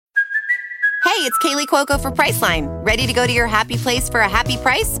it's Kaylee Cuoco for Priceline. Ready to go to your happy place for a happy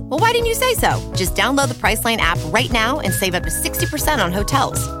price? Well, why didn't you say so? Just download the Priceline app right now and save up to 60% on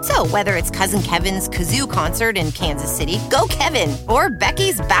hotels. So whether it's Cousin Kevin's Kazoo Concert in Kansas City, go Kevin, or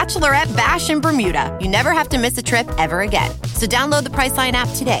Becky's Bachelorette Bash in Bermuda, you never have to miss a trip ever again. So download the Priceline app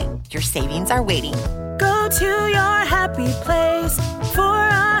today. Your savings are waiting. Go to your happy place for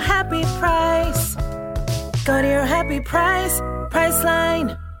a happy price. Go to your happy price,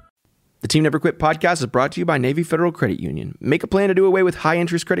 Priceline. The Team Never Quit podcast is brought to you by Navy Federal Credit Union. Make a plan to do away with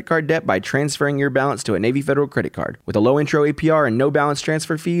high-interest credit card debt by transferring your balance to a Navy Federal credit card. With a low intro APR and no balance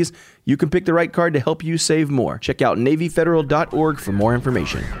transfer fees, you can pick the right card to help you save more. Check out NavyFederal.org for more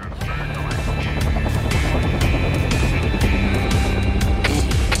information.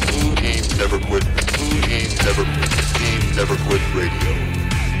 Team Never Quit. Team Never Quit Radio.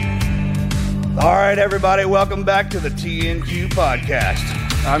 All right, everybody, welcome back to the TNQ podcast.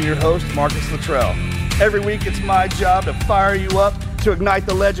 I'm your host, Marcus Luttrell. Every week, it's my job to fire you up, to ignite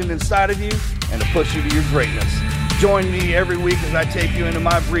the legend inside of you, and to push you to your greatness. Join me every week as I take you into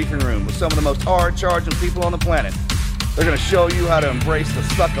my briefing room with some of the most hard-charging people on the planet. They're going to show you how to embrace the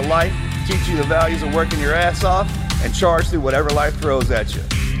suck of life, teach you the values of working your ass off, and charge through whatever life throws at you.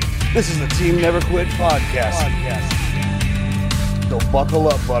 This is the Team Never Quit podcast. So buckle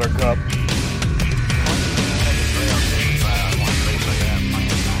up, Buttercup.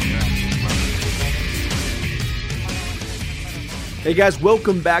 Hey guys,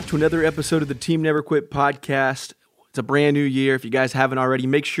 welcome back to another episode of the Team Never Quit podcast. It's a brand new year. If you guys haven't already,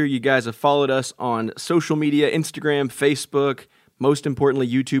 make sure you guys have followed us on social media, Instagram, Facebook, most importantly,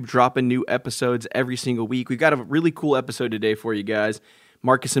 YouTube, dropping new episodes every single week. We've got a really cool episode today for you guys.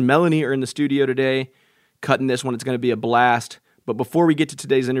 Marcus and Melanie are in the studio today, cutting this one. It's going to be a blast. But before we get to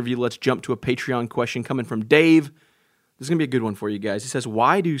today's interview, let's jump to a Patreon question coming from Dave. This is going to be a good one for you guys. He says,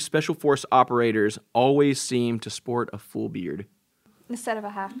 why do Special Force operators always seem to sport a full beard? Instead of a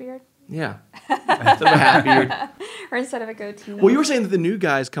half beard? Yeah. Instead of a half beard. Or instead of a goatee? Well, you were saying that the new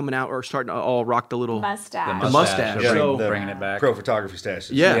guys coming out are starting to all rock the little mustache. The mustache. Yeah, So, bringing it back. Pro photography stashes.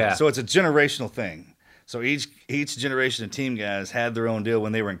 Yeah. So it's a generational thing. So each generation of team guys had their own deal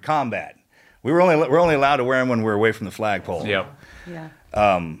when they were in combat. We're only allowed to wear them when we're away from the flagpole. Yep. Yeah.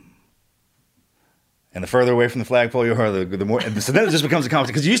 And the further away from the flagpole you are, the more. So then it just becomes a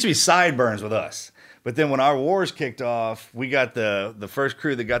competition because it used to be sideburns with us. But then when our wars kicked off, we got the first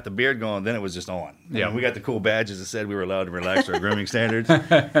crew that got the beard going. Then it was just on. Yeah, we got the cool badges that said we were allowed to relax our grooming standards.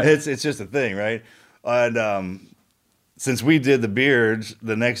 It's just a thing, right? And since we did the beards,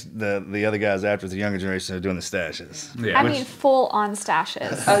 the other guys after the younger generation are doing the stashes. Yeah. I mean, full on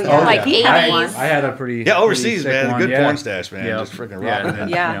stashes. Oh yeah, like 80s. I had a pretty overseas, pretty man, one. good porn stash, man, just freaking rock.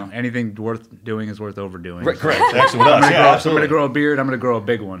 And, you know, anything worth doing is worth overdoing. Right, correct. Actually, with us, I'm going to grow a beard. I'm going to grow a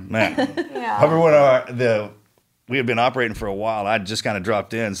big one. Man, yeah. I remember when we had been operating for a while. I just kind of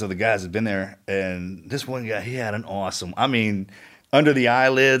dropped in, so the guys had been there, and this one guy, he had an awesome, I mean, under the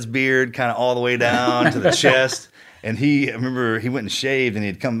eyelids beard, kind of all the way down to the chest. And I remember he went and shaved, and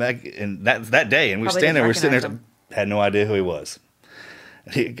he'd come back and that day, and we were sitting there, had no idea who he was.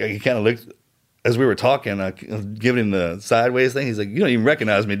 He kind of looked, as we were talking, giving him the sideways thing. He's like, "You don't even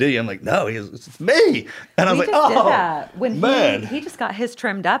recognize me, do you?" I'm like, "No." He goes, "It's me." And I was like, did "Oh, that. When man." He just got his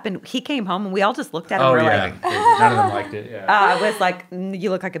trimmed up, and he came home, and we all just looked at him. Oh, and we're yeah. like, None of them liked it. Yeah. I was like,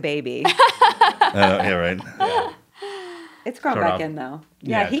 "You look like a baby." Yeah, right. Yeah. It's grown Sort back of. in, though.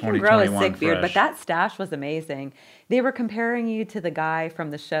 Yeah, Yeah, he can grow a 2021 sick beard, but fresh. that stash was amazing. They were comparing you to the guy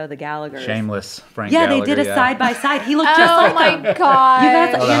from the show, The Gallagher's. Shameless Frank Yeah, Gallagher, they did a yeah. side by side. He looked just Oh like my him. God. You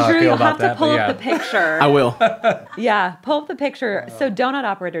guys, I don't know how I Andrew, feel you'll about have to that, pull but up yeah. the picture. I will. Yeah, pull up the picture. So Donut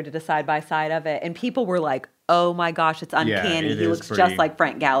Operator did a side by side of it, and people were like, "Oh my gosh, it's uncanny. it He is looks pretty- just like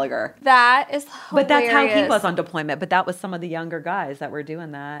Frank Gallagher." That is hilarious. But that's how he was on deployment. But that was some of the younger guys that were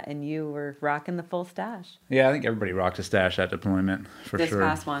doing that, and you were rocking the full stash. Yeah, I think everybody rocked a stash at deployment for This sure.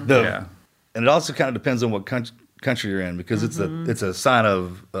 past one. Yeah. And it also kind of depends on what country you're in, because it's a sign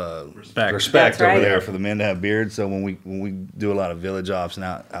of Respect. respect That's over right. there for the men to have beards. So when we do a lot of village ops and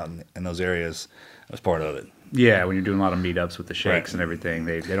out in those areas, that's part of it. Yeah, when you're doing a lot of meetups with the sheiks Right. and everything,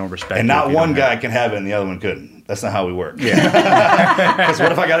 they don't respect And you not if you one don't guy have- can have it and the other one couldn't. That's not how we work. Yeah. Because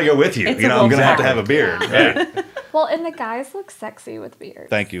what if I got to go with you? It's You know, a I'm going to have to Exactly. have a beard. Right? Well, and the guys look sexy with beards.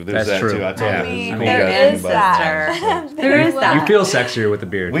 Thank you. There's That's that true. too. I told Yeah. you. I There's a mean, cool there guy is about it. that. There is that. You feel sexier with the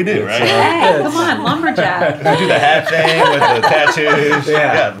beard. We do, right? Hey, come on, lumberjack. We do the hat thing with the tattoos.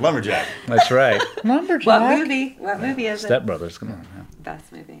 Yeah. Lumberjack. That's right. What movie? What movie is Step Brothers, come on. Man. it? Best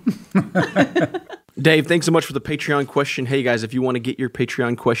movie. Dave, thanks so much for the Patreon question. Hey guys, if you want to get your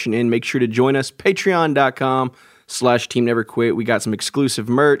Patreon question in, make sure to join us, patreon.com/teamneverquit. We got some exclusive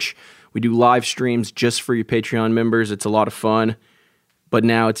merch. We do live streams just for you Patreon members. It's a lot of fun. But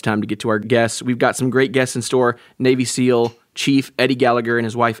now it's time to get to our guests. We've got some great guests in store. Navy SEAL Chief Eddie Gallagher and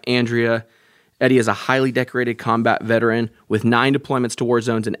his wife Andrea. Eddie is a highly decorated combat veteran with 9 deployments to war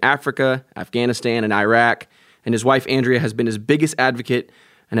zones in Africa, Afghanistan, and Iraq. And his wife Andrea has been his biggest advocate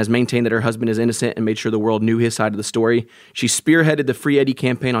and has maintained that her husband is innocent and made sure the world knew his side of the story. She spearheaded the Free Eddie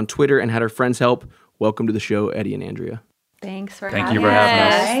campaign on Twitter and had her friends help. Welcome to the show, Eddie and Andrea. Thanks for Thank having you for having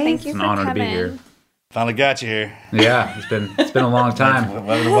us. Yes, thank you It's an for honor to be coming. here. Finally got you here. Yeah, it's been a long time.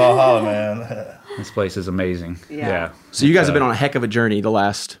 Welcome to Valhalla, man. This place is amazing. Yeah. So you guys have been on a heck of a journey the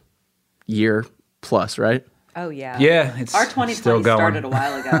last year plus, right? Oh, yeah. Yeah, it's Our still 2020 going. started a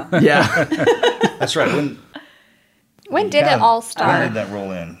while ago. Yeah. That's right. When did it all start? When did that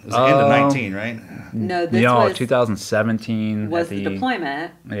roll in? It was the end of 19, right? No, this No, was 2017 was at the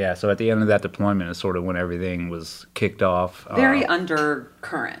deployment. Yeah, so at the end of that deployment is sort of when everything was kicked off. Very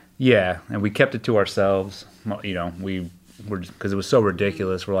undercurrent. Yeah, and we kept it to ourselves. You know, we were because it was so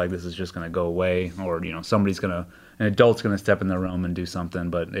ridiculous. We're like, this is just going to go away, or an adult's going to step in the room and do something,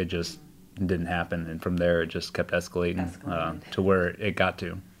 but it just didn't happen. And from there, it just kept escalating. To where it got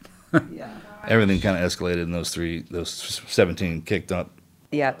to. Yeah. Everything kind of escalated in those 17 kicked up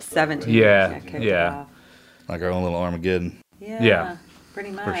Yep, 17. Yeah, kicked it yeah. off. like our own little Armageddon. Yeah.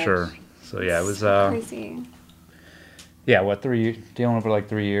 Pretty much. For sure. So yeah, it was Crazy. dealing with it for like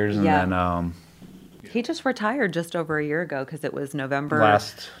 3 years, and Yeah. then He just retired just over a year ago because it was November.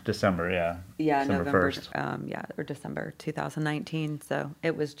 last December, November 1st. or December 2019. So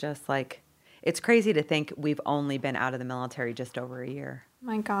it was just like, it's crazy to think we've only been out of the military just over a year.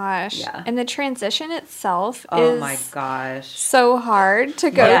 My gosh. Yeah. And the transition itself Oh is my gosh. so hard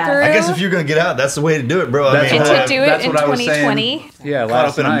to go Yeah. through. I guess if you're going to get out, that's the way to do it, bro. That's I mean, and to do it that's in what I was saying. 2020. Yeah, caught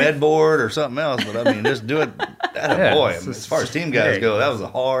last up in night. a med board or something else, but I mean, just do it. Yeah, Boy, it's as far as team guys hey. go, that was the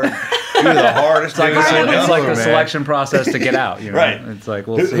hardest. You were the hardest. It's like, dude it's like ever, the man. selection process to get out. You know? Right. It's like,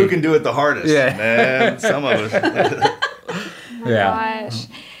 we'll Who, see. who can do it the hardest? Yeah. Man, some of us. Yeah. Gosh.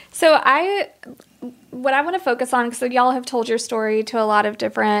 So what I want to focus on, because y'all have told your story to a lot of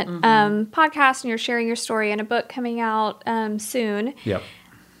different podcasts, and you're sharing your story in a book coming out soon. Yep.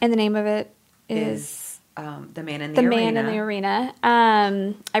 And the name of it is The Man in the The Arena. Man in the Arena.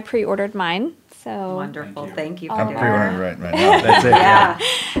 I pre-ordered mine. So Wonderful. Thank you for I'm doing Pre-ordering that. right now. That's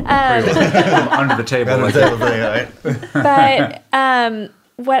it. Yeah. Under the table. Under Like the table thing, right? But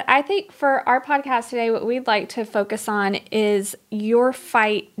what I think for our podcast today, what we'd like to focus on is your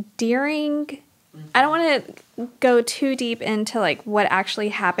fight during. I don't want to go too deep into like what actually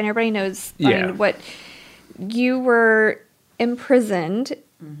happened. Everybody knows what you were imprisoned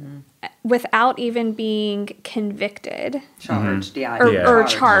without even being convicted Charged. Yeah. or Yeah.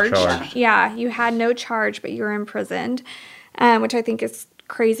 charged. Charged. Yeah, you had no charge, but you were imprisoned, which I think is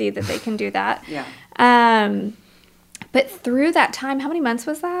crazy that they can do that. Yeah. But through that time, how many months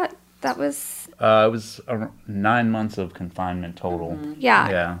was that? That was it was 9 months of confinement total. yeah.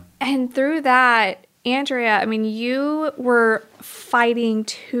 Yeah. And through that, Andrea, I mean, you were fighting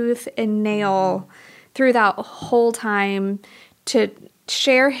tooth and nail through that whole time to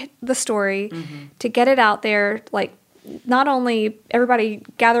share the story, to get it out there. Like, not only everybody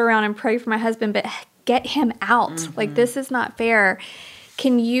gather around and pray for my husband, but get him out. Like, this is not fair.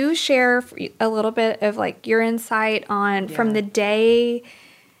 Can you share a little bit of like your insight on from the day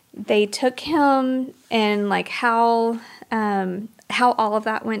they took him and like how all of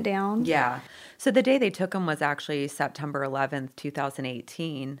that went down? Yeah. So the day they took him was actually September 11th,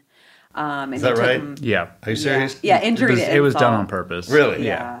 2018. And Is they that took right? him- Yeah. Are you serious? Yeah, injury to It was done insult. on purpose. Really?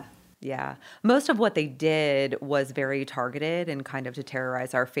 Yeah. Yeah. Most of what they did was very targeted and kind of to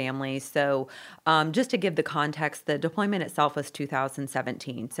terrorize our family. So just to give the context, the deployment itself was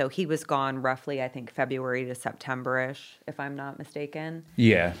 2017. So he was gone roughly, I think, February to September-ish, if I'm not mistaken.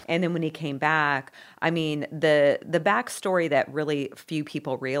 Yeah. And then when he came back, I mean, the backstory that really few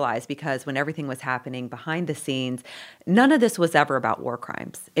people realize, because when everything was happening behind the scenes, none of this was ever about war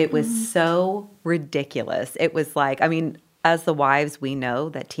crimes. It was so ridiculous. It was like, I mean, as the wives, we know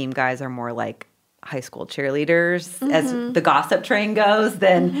that team guys are more like high school cheerleaders, as the gossip train goes,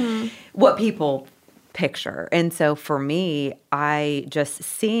 than what people picture. And so for me, I just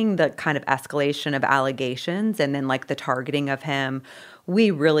seeing the kind of escalation of allegations and then like the targeting of him,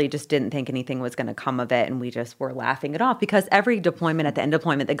 we really just didn't think anything was going to come of it. And we just were laughing it off because every deployment, at the end of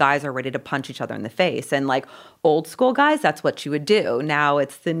deployment, the guys are ready to punch each other in the face. And like old school guys, that's what you would do. Now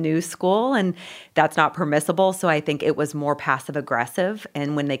it's the new school and that's not permissible. So I think it was more passive aggressive.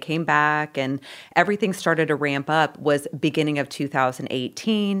 And when they came back and everything started to ramp up was beginning of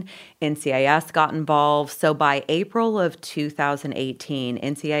 2018, NCIS got involved. So by April of 2019, 2018,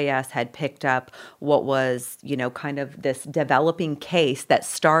 NCIS had picked up what was, kind of this developing case that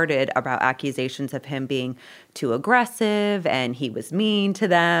started about accusations of him being too aggressive and he was mean to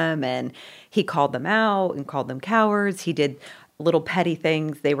them and he called them out and called them cowards. He did little petty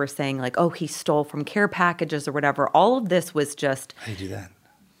things. They were saying like, oh, he stole from care packages or whatever. All of this was just... How do you do that?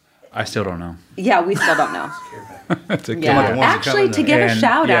 I still don't know. Yeah, we still don't know. Yeah. Actually, to give a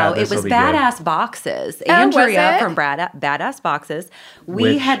shout out, it was Badass Boxes. Andrea from Badass Boxes.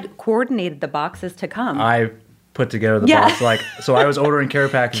 We had coordinated the boxes to come. I put together the box. So I was ordering care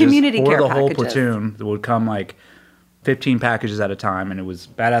packages for the whole platoon. It would come 15 packages at a time, and it was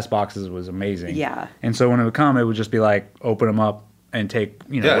Badass Boxes was amazing. Yeah. And so when it would come, it would just be open them up and take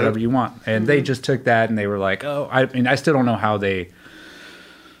whatever you want. And they just took that and they were like, oh, I still don't know how they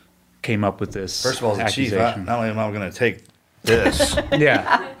came up with this. First of all, as a chief, not only am I going to take this.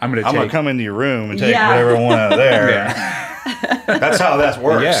 I'm going to come into your room and take whatever I want out of there. That's how that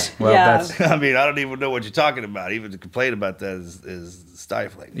works. Yeah. Well, that's. I mean, I don't even know what you're talking about. Even to complain about that is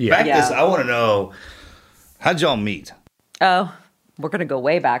stifling. Yeah. I want to know, how'd y'all meet? Oh, we're going to go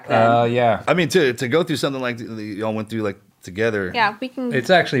way back then. Yeah. I mean, to go through something like y'all went through together. Yeah, we can.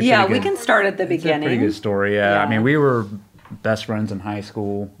 It's actually pretty good. We can start at the beginning. It's a pretty good story. Yeah. I mean, we were best friends in high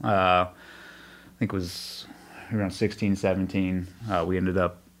school. I think it was around 16, 17. We ended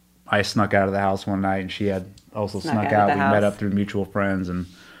up, I snuck out of the house one night and she had also snuck out. We met up through mutual friends and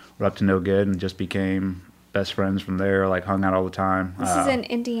we're up to no good and just became best friends from there, hung out all the time. This is in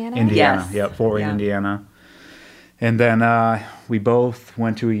Indiana? Indiana, yep, Fort Wayne, Indiana. And then we both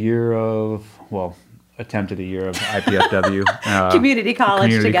went to attempted a year of IPFW. Community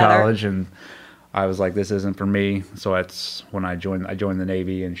college together. And I was like, this isn't for me. So that's when I joined the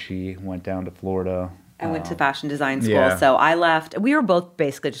Navy, and she went down to Florida. I went to fashion design school. So I left. We were both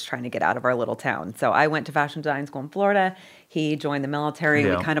basically just trying to get out of our little town. So I went to fashion design school in Florida. He joined the military.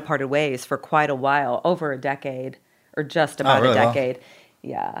 We kind of parted ways for quite a while, over a decade, or just about a decade.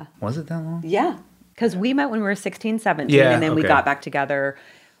 Well. Yeah. Was it that long? Yeah. Because we met when we were 16, 17, and then we got back together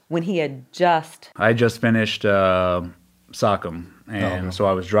when he had just... I just finished SOCM, and so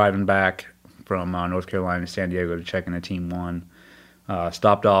I was driving back from North Carolina to San Diego to check in a Team 1.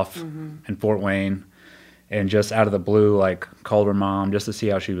 Stopped off in Fort Wayne, and just out of the blue, called her mom just to see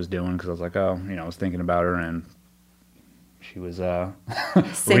how she was doing, because I was like, I was thinking about her, and she was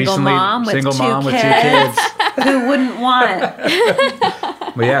single mom with two kids. Who wouldn't want?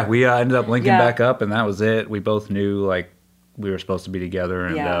 But yeah, we ended up linking back up, and that was it. We both knew we were supposed to be together,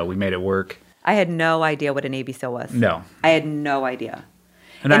 and we made it work. I had no idea what a Navy SEAL was. No. I had no idea.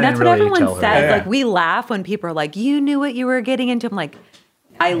 And that's what really everyone says. We laugh when people are like, you knew what you were getting into. I'm like,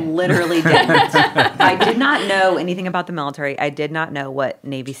 I literally didn't. I did not know anything about the military. I did not know what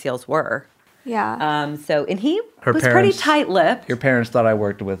Navy SEALs were. Yeah. And he was pretty tight-lipped. Your parents thought I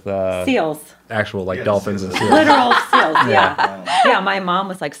worked with SEAls. Actual dolphins and seals. Literal seals, yeah. My mom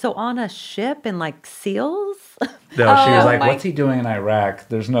was like, so on a ship and seals? No, she was like, what's he doing in Iraq?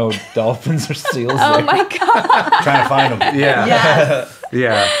 There's no dolphins or seals there. Oh my God. Trying to find them. Yeah. Yes.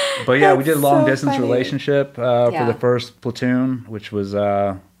 Yeah. But yeah, we did a long distance funny. relationship for the first platoon, which was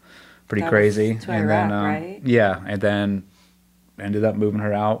pretty crazy. To Iraq, right? Yeah, and then ended up moving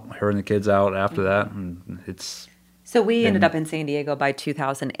her and the kids out after that, and So we ended up in San Diego by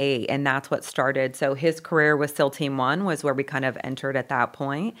 2008, and that's what started. So his career with SEAL Team 1 was where we kind of entered at that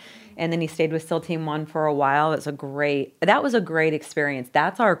point. And then he stayed with SEAL Team 1 for a while. That was a great experience.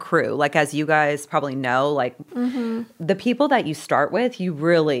 That's our crew. As you guys probably know, the people that you start with, you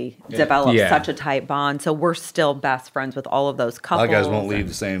really develop such a tight bond. So we're still best friends with all of those couples. A lot of guys won't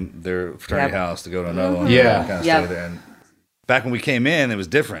leave their fraternity house to go to another one. Yeah. Kind of stay there. And back when we came in, it was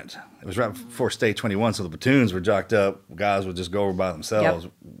different. It was right before State 21, so the platoons were jocked up. Guys would just go over by themselves,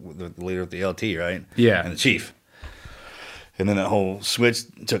 with the leader of the LT, right? Yeah. And the chief. And then that whole switch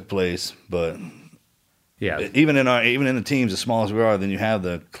took place. But even in the teams, as small as we are, then you have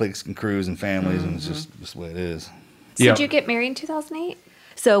the cliques and crews and families, and it's just the way it is. So did you get married in 2008?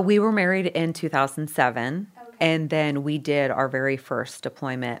 So we were married in 2007. And then we did our very first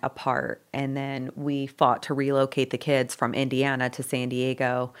deployment apart. And then we fought to relocate the kids from Indiana to San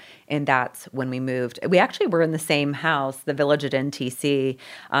Diego. And that's when we moved. We actually were in the same house. The village at NTC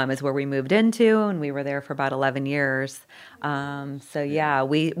is where we moved into. And we were there for about 11 years.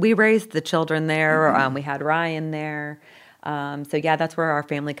 We raised the children there. We had Ryan there. That's where our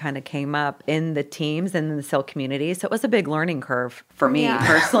family kind of came up in the teams and in the SEAL community. So it was a big learning curve for me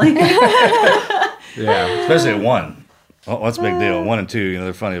personally. Yeah, especially at 1. Oh, that's a big deal. 1 and 2,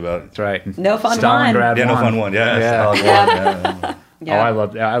 they're funny about it. That's right. No fun Stalingrad one. Yeah, no fun 1. Yeah. Yeah.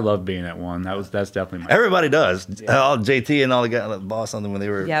 Oh, I love being at one. That's definitely my. Everybody does. All JT and all the guys, the boss on them, when they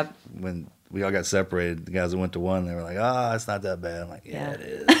were, Yep. when we all got separated, the guys that went to one, they were like, it's not that bad. I'm like, yeah, it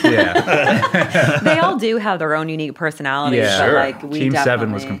is. Yeah. They all do have their own unique personalities. Yeah. But Sure. like we Team 7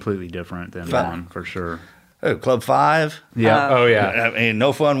 definitely- was completely different than Fun. one for sure. Oh, Club 5. Yeah. Oh yeah. I mean,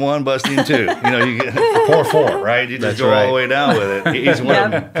 no fun 1, busting 2. You know, you get poor 4, right? You just That's go all right. the way down with it. Each one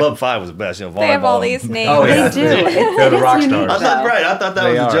of them. Club 5 was the best. You know, volleyball. They have all these names. Oh yeah. They do. They're the rock I stars. thought, right. I thought that They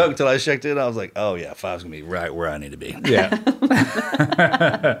was a are. joke until I checked in. I was like, oh yeah, 5's gonna be right where I need to be. Yeah.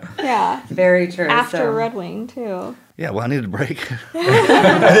 Yeah. Very true. After so. Red Wing, too. Yeah, well, I needed a break.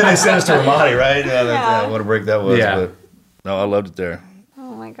 And then they sent us to Ramadi, right? Yeah. What a break that was. Yeah. But no, I loved it there.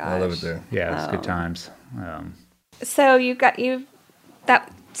 Oh, my gosh. I love it there. Yeah. It's Oh. good times. So you've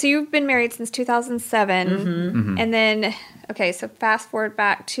been married since 2007, and then so fast forward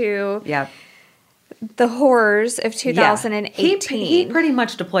back to Yeah. the horrors of 2018. He pretty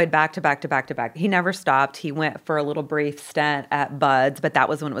much deployed back to back to back to back. He never stopped. He went for a little brief stint at Bud's, but that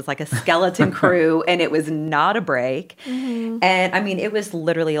was when it was like a skeleton crew and it was not a break. And I mean, it was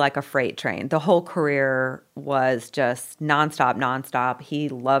literally like a freight train. The whole career was just nonstop. He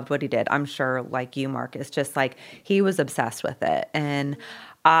loved what he did. I'm sure, like you, Marcus, just like he was obsessed with it. And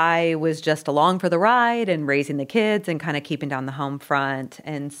I was just along for the ride and raising the kids and kind of keeping down the home front.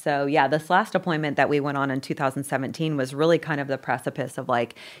 And so, yeah, this last deployment that we went on in 2017 was really kind of the precipice of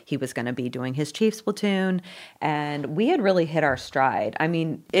like he was going to be doing his Chiefs platoon. And we had really hit our stride. I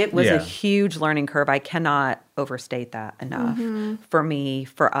mean, it was a Yeah. huge learning curve. I cannot overstate that enough for me,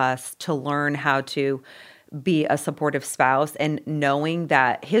 for us to learn how to be a supportive spouse and knowing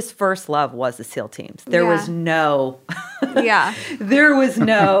that his first love was the SEAL teams. There was no... Yeah. There was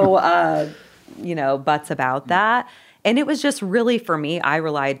no, buts about that. And it was just really, for me, I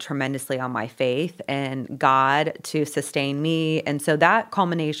relied tremendously on my faith and God to sustain me. And so that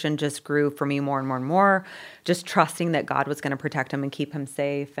culmination just grew for me more and more and more, just trusting that God was going to protect him and keep him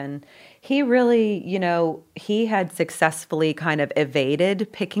safe. And he really, he had successfully kind of evaded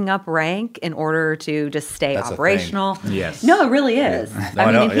picking up rank in order to just stay That's a thing. operational. Yes. No, it really is. No, I I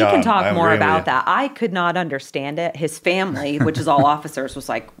mean, know. and he Yeah, can talk I'm more agreeing with about you. that. I could not understand it. His family, which is all officers, was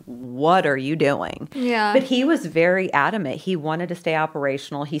like, what are you doing? Yeah. But he was very adamant. He wanted to stay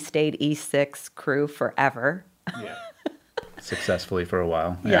operational. He stayed E6 crew forever. Yeah. Successfully for a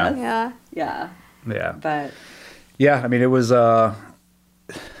while. Yes. Yeah. Yeah. Yeah. But Yeah, I mean, it was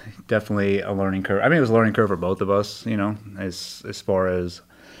definitely a learning curve. I mean, it was a learning curve for both of us, as far as,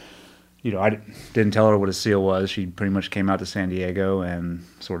 I didn't tell her what a SEAL was. She pretty much came out to San Diego and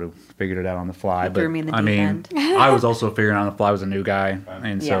sort of figured it out on the fly. You threw me in the I deep mean, end. I was also figuring out on the fly. I was a new guy.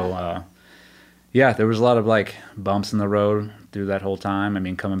 And so, there was a lot of like bumps in the road through that whole time. I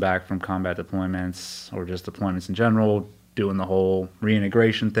mean, coming back from combat deployments or just deployments in general, doing the whole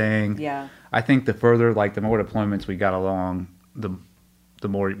reintegration thing. Yeah. I think the more deployments we got along, the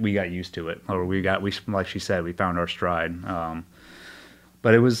more we got used to it, or we like she said, we found our stride.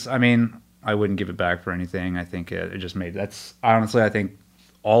 But it was, I mean, I wouldn't give it back for anything. I think it just made, honestly, I think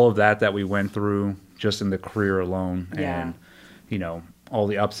all of that we went through just in the career alone, Yeah. and all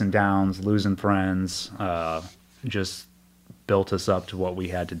the ups and downs, losing friends, just built us up to what we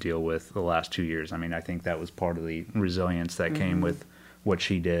had to deal with the last 2 years. I mean, I think that was part of the resilience that came with what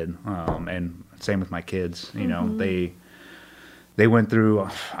she did, and same with my kids. They went through.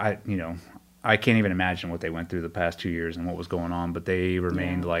 I can't even imagine what they went through the past 2 years and what was going on, but they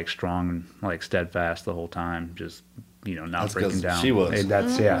remained like strong and like steadfast the whole time. Just not That's breaking 'cause down. she was. And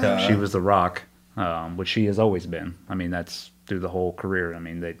that's she was the rock, which she has always been. I mean, that's through the whole career. I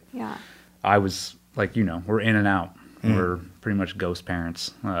mean, Yeah. I was like, we're in and out. We're pretty much ghost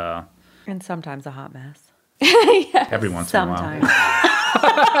parents. And sometimes a hot mess. Every once in a while. Sometimes.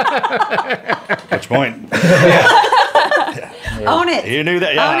 Which point? Own it. You knew that?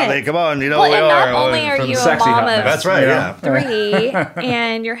 Own Yeah, I it. mean, come on. You know Well, we and are. not only are from you the a sexy mom hot of mess. That's right, yeah. 3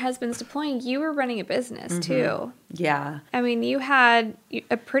 and your husband's deploying, you were running a business too. Yeah. I mean, you had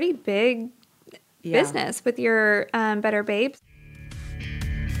a pretty big Yeah. business with your Better Babes.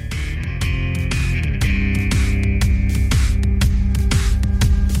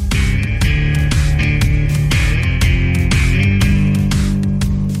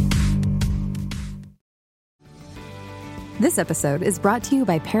 This episode is brought to you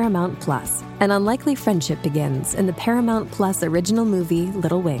by Paramount Plus. An unlikely friendship begins in the Paramount Plus original movie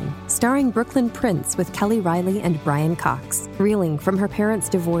Little Wing, starring Brooklyn Prince with Kelly Riley and Brian Cox. Reeling from her parents'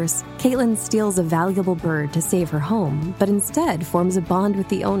 divorce, Caitlin steals a valuable bird to save her home, but instead forms a bond with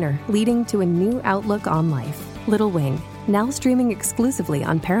the owner, leading to a new outlook on life. Little Wing, now streaming exclusively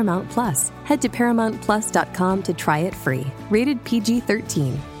on Paramount Plus. Head to ParamountPlus.com to try it free. Rated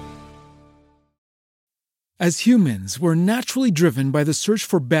PG-13. As humans, we're naturally driven by the search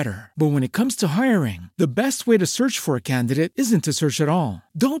for better. But when it comes to hiring, the best way to search for a candidate isn't to search at all.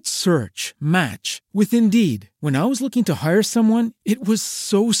 Don't search, match with Indeed. When I was looking to hire someone, it was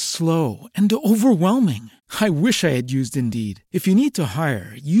so slow and overwhelming. I wish I had used Indeed. If you need to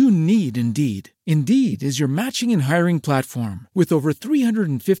hire, you need Indeed. Indeed is your matching and hiring platform with over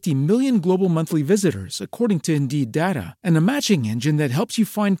 350 million global monthly visitors, according to Indeed data, and a matching engine that helps you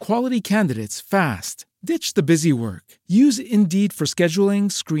find quality candidates fast. Ditch the busy work. Use Indeed for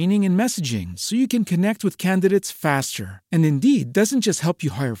scheduling, screening, and messaging so you can connect with candidates faster. And Indeed doesn't just help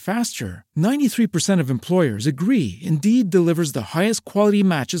you hire faster. 93% of employers agree Indeed delivers the highest quality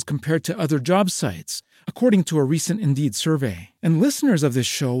matches compared to other job sites, according to a recent Indeed survey. And listeners of this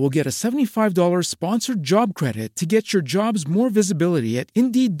show will get a $75 sponsored job credit to get your jobs more visibility at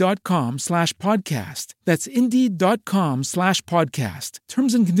Indeed.com/podcast. That's Indeed.com/podcast.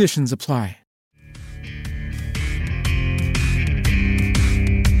 Terms and conditions apply.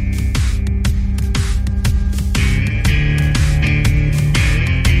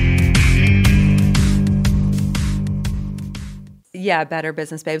 Yeah, Better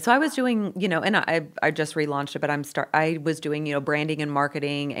Business Babe. So I was doing, and I just relaunched it, but I was doing, branding and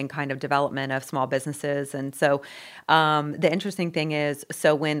marketing and kind of development of small businesses. And so the interesting thing is,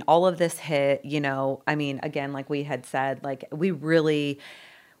 so when all of this hit, again, like we had said, like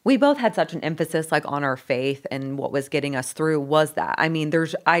we both had such an emphasis like on our faith, and what was getting us through was that. I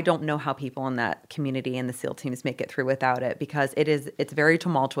don't know how people in that community and the SEAL teams make it through without it, because it's very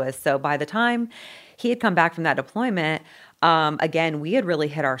tumultuous. So by the time he had come back from that deployment, again, we had really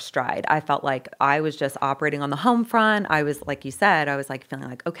hit our stride. I felt like I was just operating on the home front. I was, like you said, I was like feeling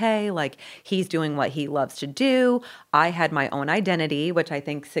like, okay, like he's doing what he loves to do. I had my own identity, which I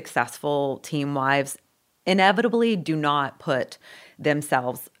think successful team wives inevitably do not put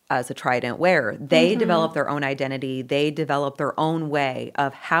themselves as a trident wearer. They develop their own identity. They develop their own way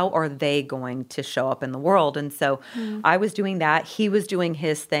of how are they going to show up in the world. And so I was doing that. He was doing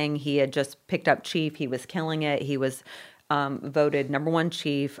his thing. He had just picked up chief. He was killing it. He was voted number one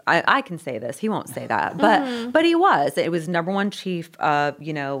chief. I can say this. He won't say that. But he was. It was number one chief,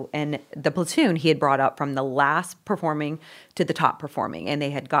 and the platoon he had brought up from the last performing to the top performing. And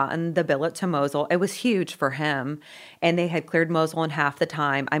they had gotten the billet to Mosul. It was huge for him. And they had cleared Mosul in half the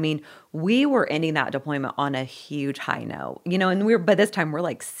time. We were ending that deployment on a huge high note, and by this time we're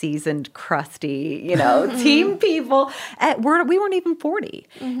like seasoned, crusty, team people. We weren't even 40.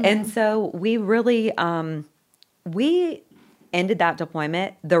 And so we really, we ended that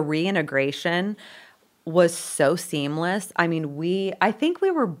deployment. The reintegration was so seamless. I think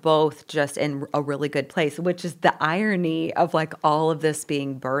we were both just in a really good place, which is the irony of like all of this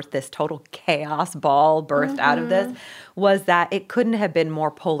being birthed, this total chaos ball birthed out of this, was that it couldn't have been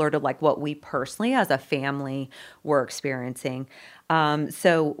more polar to like what we personally as a family were experiencing.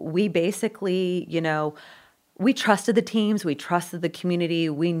 So we basically, we trusted the teams. We trusted the community.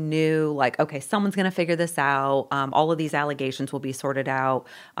 We knew like, okay, someone's going to figure this out. All of these allegations will be sorted out,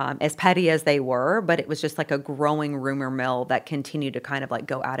 as petty as they were, but it was just like a growing rumor mill that continued to kind of like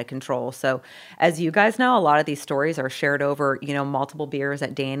go out of control. So as you guys know, a lot of these stories are shared over, multiple beers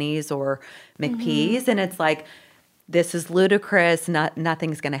at Danny's or McPee's. And it's like, this is ludicrous.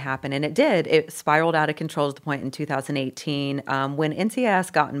 Nothing's going to happen. And it did. It spiraled out of control to the point in 2018 when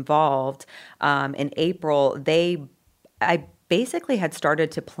NCIS got involved in April. I basically had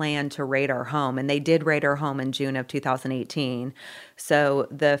started to plan to raid our home, and they did raid our home in June of 2018. So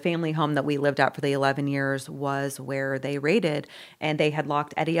the family home that we lived at for the 11 years was where they raided, and they had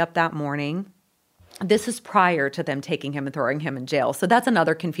locked Eddie up that morning. This is prior to them taking him and throwing him in jail. So that's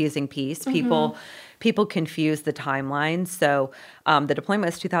another confusing piece. People confuse the timeline. So the deployment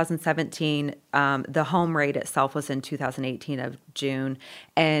was 2017. The home raid itself was in 2018 of June.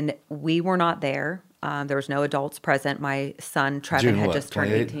 And we were not there. There was no adults present. My son, Trevin, had just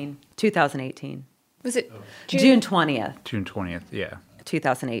turned 18. 2018. Was it June 20th? June 20th, yeah.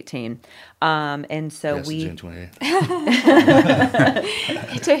 2018. And so yes, June 28th.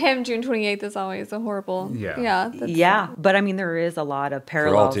 To him, June 28th is always a horrible. Yeah. But there is a lot of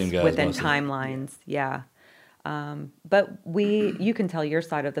parallels within timelines. Yeah. But you can tell your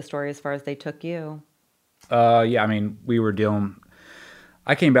side of the story as far as they took you. We were dealing.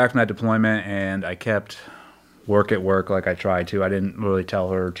 I came back from that deployment and I kept work at work like I tried to. I didn't really tell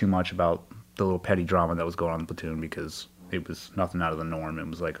her too much about the little petty drama that was going on in the platoon because it was nothing out of the norm. It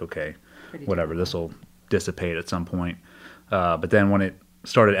was like, okay, whatever, this will dissipate at some point. But then when it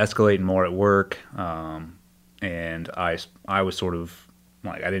started escalating more at work, and I was sort of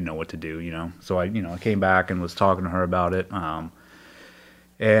like, I didn't know what to do, you know. So I came back and was talking to her about it.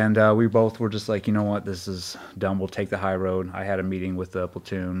 And we both were just like, you know what, this is dumb. We'll take the high road. I had a meeting with the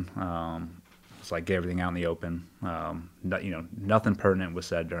platoon. It's like get everything out in the open. Nothing pertinent was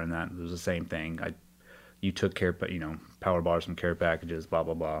said during that. It was the same thing. You took power bars from care packages, blah,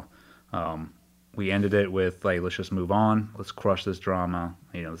 blah, blah. We ended it with like, let's just move on. Let's crush this drama.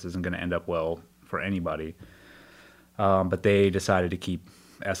 This isn't going to end up well for anybody. But they decided to keep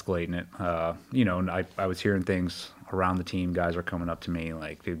escalating it. And I was hearing things around the team. Guys are coming up to me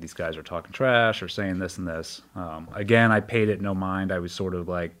like, dude, these guys are talking trash or saying this and this. Again, I paid it no mind. I was sort of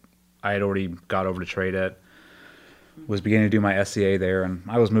like, I had already got over to TRADET, was beginning to do my SCA there, and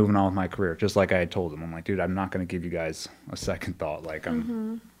I was moving on with my career, just like I had told them. I'm like, dude, I'm not going to give you guys a second thought. Like,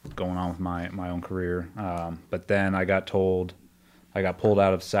 I'm going on with my own career. But then I got pulled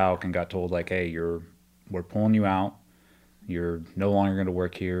out of SAUC and got told, like, hey, we're pulling you out. You're no longer going to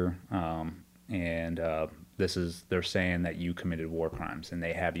work here. They're saying that you committed war crimes, and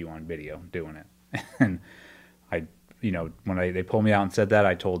they have you on video doing it. And when they pulled me out and said that,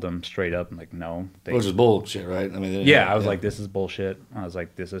 I told them straight up, I'm like, no. Which is bullshit, right? I mean, I was like, this is bullshit. I was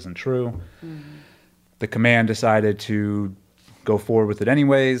like, this isn't true. The command decided to go forward with it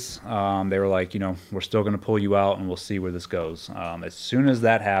anyways. They were like, we're still going to pull you out, and we'll see where this goes. As soon as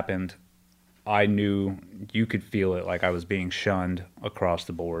that happened, I knew you could feel it, like I was being shunned across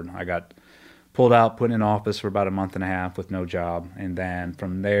the board. I got pulled out, put in office for about a month and a half with no job, and then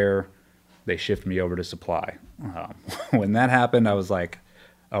from there, they shifted me over to supply. When that happened, I was like,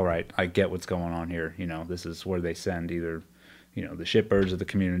 all right, I get what's going on here. This is where they send either, the shitbirds of the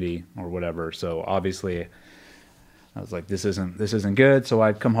community or whatever. So obviously, I was like, this isn't good. So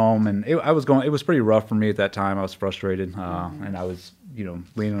I'd come home, and it was pretty rough for me at that time. I was frustrated, and I was,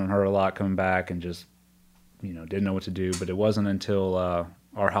 leaning on her a lot, coming back, and just, didn't know what to do. But it wasn't until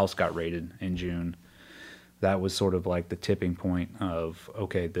our house got raided in June that was sort of like the tipping point of,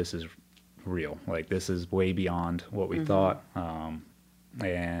 okay, this is real. Like, this is way beyond what we thought.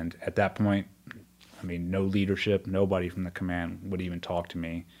 And at that point, I mean, no leadership, nobody from the command would even talk to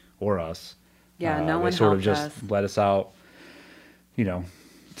me or us. Yeah, no one They sort of helped just us. let us out,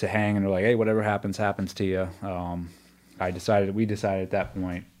 to hang, and they're like, hey, whatever happens to you. We decided at that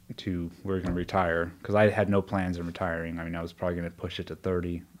point we're going to retire, because I had no plans of retiring. I mean, I was probably going to push it to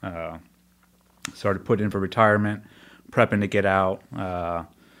 30. Started putting in for retirement, prepping to get out,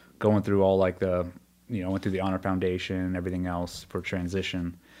 going through all like went through the Honor Foundation and everything else for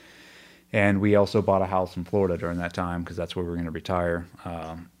transition. And we also bought a house in Florida during that time, because that's where we were going to retire.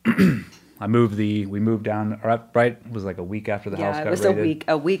 We moved down, right? It was like a week after the house got raided. Yeah, it was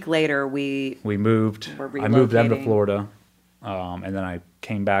a week later we moved. were I moved them to relocating. Florida, and then I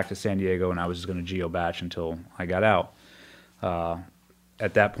came back to San Diego, and I was just going to geo-batch until I got out.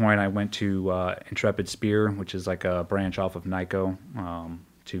 At that point, I went to Intrepid Spear, which is like a branch off of NICO,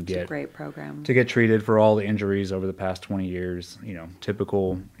 It's a great program. to get treated for all the injuries over the past 20 years.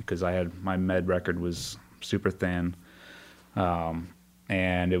 Typical, because my med record was super thin.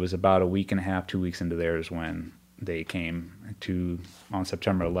 And it was about a week and a half, 2 weeks into theirs when they came on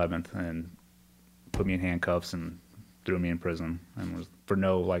September 11th and put me in handcuffs and threw me in prison, and was for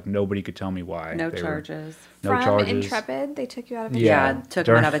nobody could tell me why. No charges. No From charges. Intrepid, they took you out of Yeah, took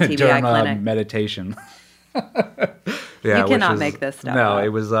him out of a TBI during, clinic. meditation. You which cannot was- make this stuff No, up. it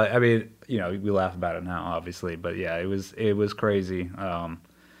was. I mean, we laugh about it now, obviously, but yeah, it was crazy.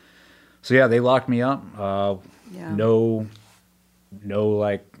 So yeah, they locked me up. Yeah. No,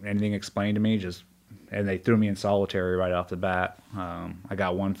 like anything explained to me. And they threw me in solitary right off the bat. I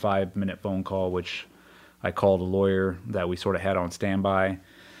got one 5-minute phone call, which I called a lawyer that we sort of had on standby.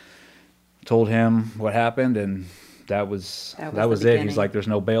 Told him what happened, and that was the it. He's beginning. like, "There's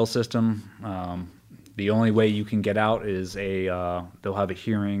no bail system. The only way you can get out is they'll have a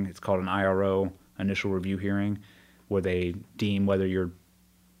hearing. It's called an IRO, initial review hearing, where they deem whether you're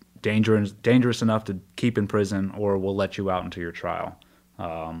dangerous enough to keep in prison, or we'll let you out into your trial."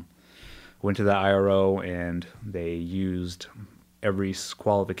 Went to the IRO, and they used every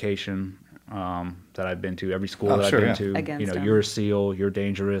qualification that I've been to, every school that sure, I've been to. Against them. You're a SEAL, you're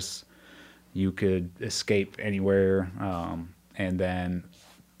dangerous, you could escape anywhere. And then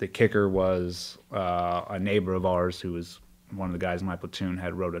the kicker was a neighbor of ours, who was one of the guys in my platoon,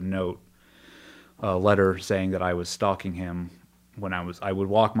 had wrote a letter saying that I was stalking him when I would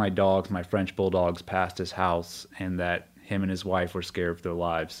walk my dogs, my French bulldogs, past his house, and that him and his wife were scared for their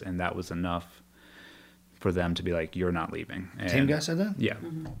lives, and that was enough for them to be like, "You're not leaving." And Team guy said that? yeah.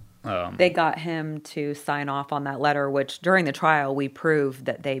 They got him to sign off on that letter, which during the trial we proved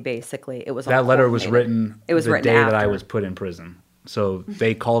that they basically it was all that letter was coordinated. written. It was the written day that I after. was put in prison. So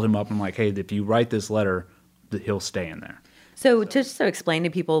they called him up and like, hey, if you write this letter, he'll stay in there. So just to explain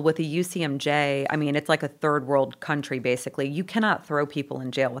to people, with the UCMJ, I mean, it's like a third world country, basically. You cannot throw people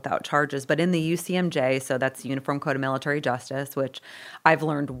in jail without charges. But in the UCMJ, so that's Uniform Code of Military Justice, which I've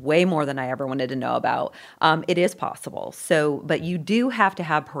learned way more than I ever wanted to know about, it is possible. So, but you do have to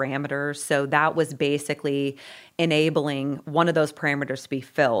have parameters. So that was basically enabling one of those parameters to be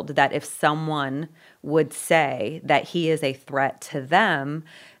filled, that if someone would say that he is a threat to them,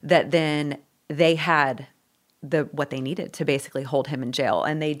 that then they had what they needed to basically hold him in jail,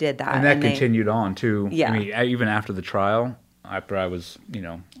 and they did that. And that continued on too. Yeah. I mean, even after the trial, after I was,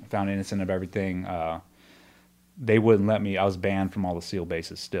 found innocent of everything, they wouldn't let me. I was banned from all the SEAL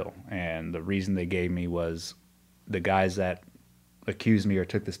bases still, and the reason they gave me was the guys that accused me or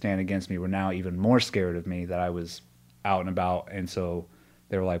took the stand against me were now even more scared of me that I was out and about, and so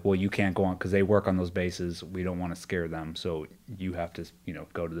they were like, "Well, you can't go on because they work on those bases. We don't want to scare them, so you have to,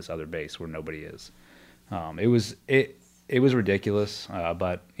 go to this other base where nobody is." It was ridiculous,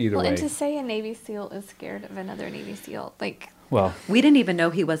 but either way. And to say a Navy SEAL is scared of another Navy SEAL, well, we didn't even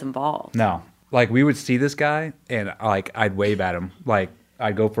know he was involved. No, we would see this guy, and I'd wave at him,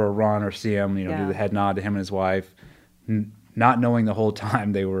 I'd go for a run or see him, do the head nod to him and his wife, not knowing the whole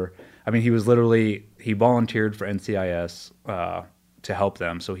time they were. I mean, he volunteered for NCIS to help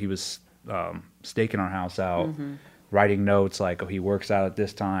them, so he was staking our house out. Mm-hmm. Writing notes like, oh, he works out at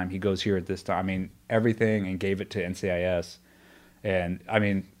this time, he goes here at this time. I mean, everything, and gave it to NCIS. And I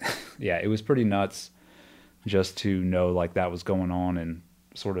mean, yeah, it was pretty nuts just to know that was going on and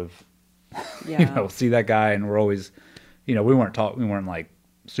sort of, see that guy. And we're always, we weren't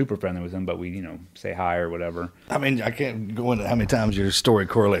super friendly with him, but we, say hi or whatever. I mean, I can't go into how many times your story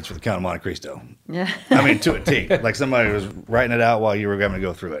correlates with the Count of Monte Cristo. Yeah. I mean, to a T. Like somebody was writing it out while you were having to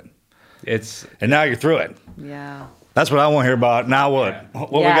go through it. And now you're through it. Yeah. That's what I want to hear about. Now what? Yeah.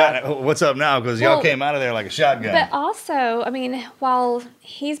 What we got? What's up now? Because y'all came out of there like a shotgun. But also, I mean, while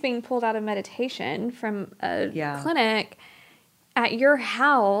he's being pulled out of meditation from a clinic, at your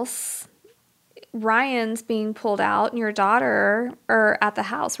house, Ryan's being pulled out, and your daughter are at the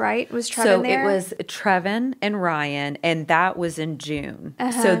house, right? Was Trevin there? So it was Trevin and Ryan, and that was in June.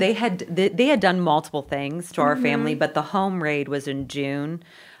 Uh-huh. So they had done multiple things to our family, but the home raid was in June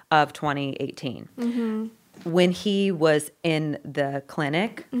of 2018. Mm-hmm. When he was in the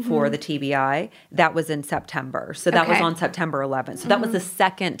clinic for the TBI, that was in September. So that was on September 11th. So that was the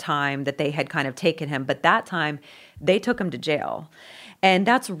second time that they had kind of taken him. But that time, they took him to jail. And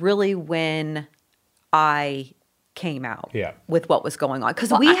that's really when I came out with what was going on.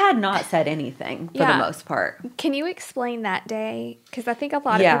 Because we had not said anything for the most part. Can you explain that day? Because I think a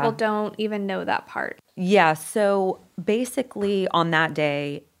lot of people don't even know that part. Yeah. So basically on that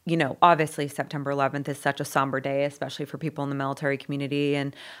day, obviously September 11th is such a somber day, especially for people in the military community.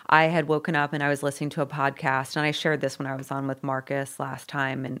 And I had woken up and I was listening to a podcast, and I shared this when I was on with Marcus last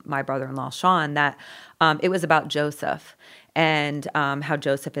time and my brother-in-law, Sean, that it was about Joseph and how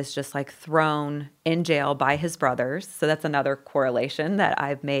Joseph is just thrown in jail by his brothers. So that's another correlation that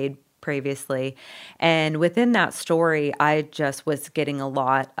I've made previously. And within that story, I just was getting a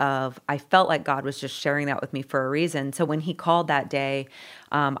lot of, I felt like God was just sharing that with me for a reason. So when he called that day,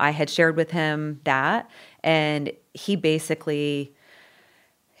 I had shared with him that, and he basically,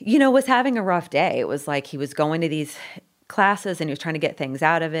 was having a rough day. It was like he was going to these classes and he was trying to get things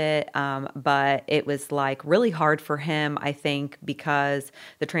out of it. But it was really hard for him, I think, because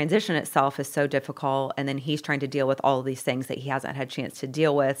the transition itself is so difficult. And then he's trying to deal with all of these things that he hasn't had a chance to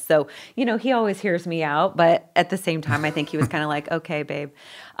deal with. So, he always hears me out. But at the same time, I think he was kind of like, okay, babe.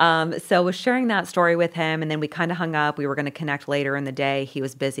 So I was sharing that story with him. And then we kind of hung up. We were going to connect later in the day. He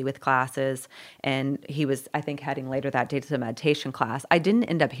was busy with classes. And he was, I think, heading later that day to the meditation class. I didn't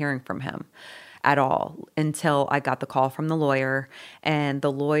end up hearing from him at all until I got the call from the lawyer, and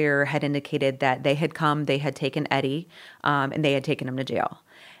the lawyer had indicated that they had come, they had taken Eddie, and they had taken him to jail.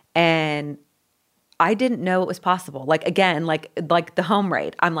 And I didn't know it was possible. Again, the home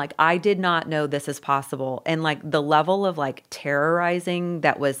raid, I'm like, I did not know this is possible. And the level of terrorizing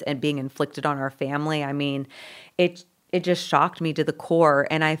that was and being inflicted on our family, I mean, it just shocked me to the core.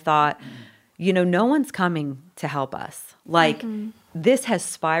 And I thought, no one's coming to help us. This has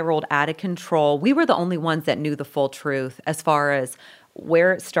spiraled out of control. We were the only ones that knew the full truth as far as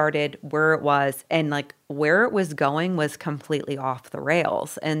where it started, where it was, and where it was going was completely off the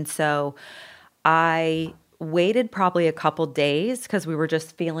rails. And so I waited probably a couple days because we were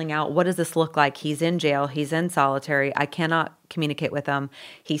just feeling out, what does this look like? He's in jail. He's in solitary. I cannot communicate with him.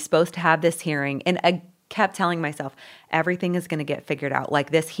 He's supposed to have this hearing. And I kept telling myself, everything is going to get figured out. Like,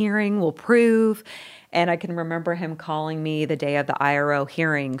 this hearing will prove. And I can remember him calling me the day of the IRO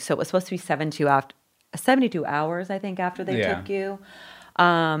hearing. So it was supposed to be 72 hours, I think, after they took you.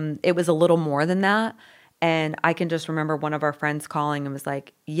 It was a little more than that. And I can just remember one of our friends calling and was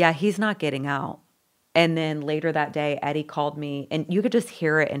like, yeah, he's not getting out. And then later that day, Eddie called me, and you could just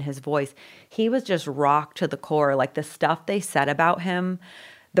hear it in his voice. He was just rocked to the core. Like, the stuff they said about him,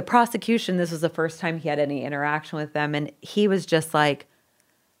 the prosecution, this was the first time he had any interaction with them. And he was just like,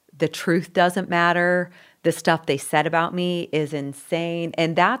 the truth doesn't matter. The stuff they said about me is insane.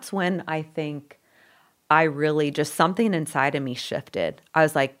 And that's when I think I really just, something inside of me shifted. I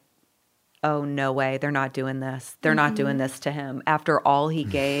was like, oh, no way. They're not doing this. They're not doing this to him after all he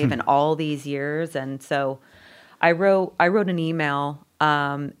gave and all these years. And so I wrote an email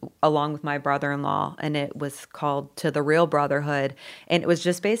along with my brother-in-law, and it was called To the Real Brotherhood. And it was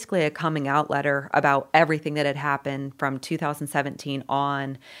just basically a coming out letter about everything that had happened from 2017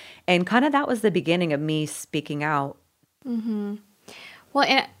 on. And kind of that was the beginning of me speaking out. Mm-hmm. Well,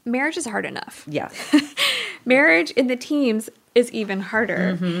 and marriage is hard enough. Yes. Marriage in the teens is even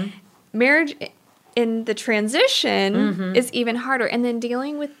harder. Mm-hmm. Marriage in the transition is even harder. And then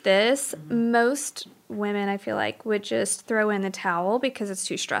dealing with this, most women, I feel like, would just throw in the towel because it's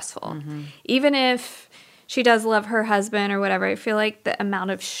too stressful. Even if she does love her husband or whatever, I feel like the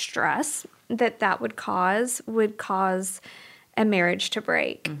amount of stress that would cause a marriage to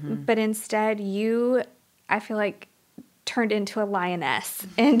break. But instead, I feel like, turned into a lioness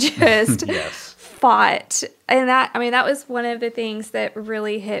and just fought. And that was one of the things that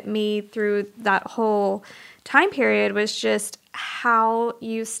really hit me through that whole time period, was just how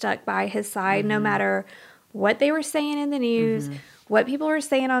you stuck by his side, no matter what they were saying in the news, what people were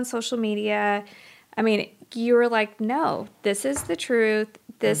saying on social media. I mean, you were like, no, this is the truth.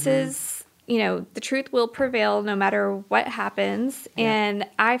 This is, the truth will prevail no matter what happens. Yeah. And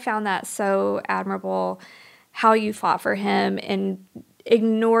I found that so admirable, how you fought for him and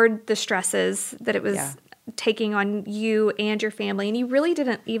ignored the stresses that it was taking on you and your family. And you really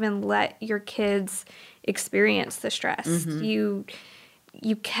didn't even let your kids experience the stress. You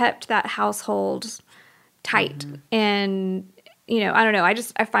kept that household tight. And, I don't know.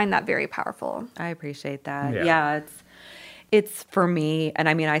 I find that very powerful. I appreciate that. Yeah, it's for me. And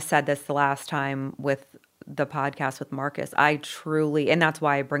I mean, I said this the last time with the podcast with Marcus, I truly, and that's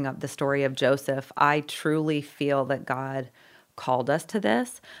why I bring up the story of Joseph, I truly feel that God called us to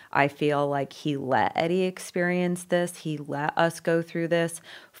this. I feel like he let Eddie experience this. He let us go through this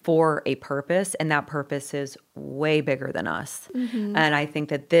for a purpose, and that purpose is way bigger than us. And I think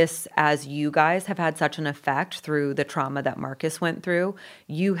that this, as you guys have had such an effect through the trauma that Marcus went through,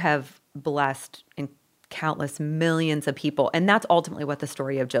 you have blessed countless millions of people. And that's ultimately what the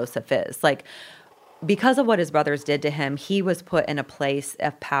story of Joseph is. Like, because of what his brothers did to him, he was put in a place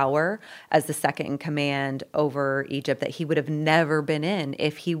of power as the second in command over Egypt that he would have never been in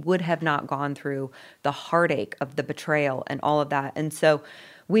if he would have not gone through the heartache of the betrayal and all of that. And so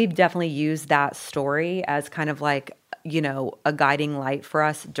we've definitely used that story as kind of like, a guiding light for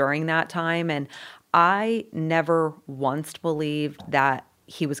us during that time. And I never once believed that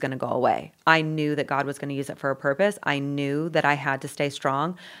he was going to go away. I knew that God was going to use it for a purpose. I knew that I had to stay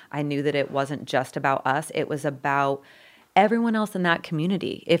strong. I knew that it wasn't just about us. It was about everyone else in that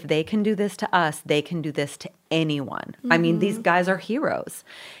community. If they can do this to us, they can do this to anyone. I mean, these guys are heroes.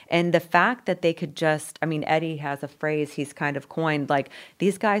 And the fact that they could Eddie has a phrase he's kind of coined, like,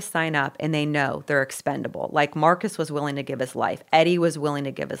 these guys sign up and they know they're expendable. Like, Marcus was willing to give his life. Eddie was willing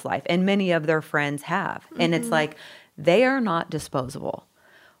to give his life. And many of their friends have. And it's like, they are not disposable.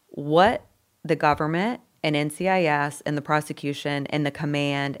 What the government and NCIS and the prosecution and the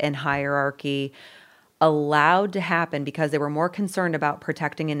command and hierarchy allowed to happen because they were more concerned about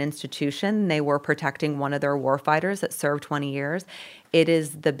protecting an institution than they were protecting one of their warfighters that served 20 years. It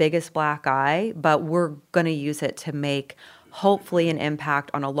is the biggest black eye, but we're going to use it to make hopefully an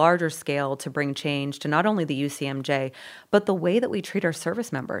impact on a larger scale to bring change to not only the UCMJ, but the way that we treat our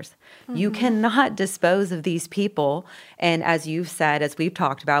service members. You cannot dispose of these people. And as you've said, as we've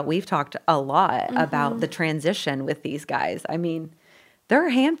talked a lot about the transition with these guys. I mean, they're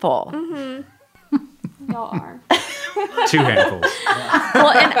a handful. Y'all are. 2 handfuls. Well,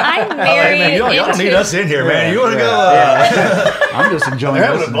 and I'm married. You don't need us in here, man. You want to go? I'm just enjoying They're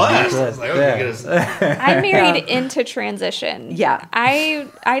having a blast. I'm married into transition. Yeah. I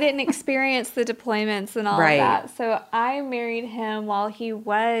didn't experience the deployments and all of that. So I married him while he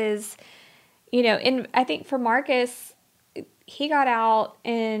was, and I think for Marcus, he got out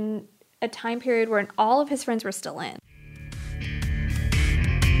in a time period when all of his friends were still in.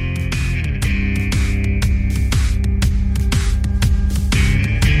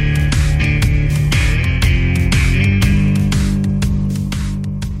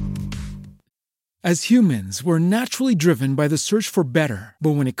 As humans, we're naturally driven by the search for better.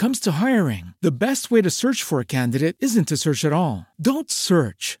 But when it comes to hiring, the best way to search for a candidate isn't to search at all. Don't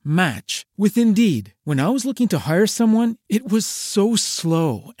search, match with Indeed. When I was looking to hire someone, it was so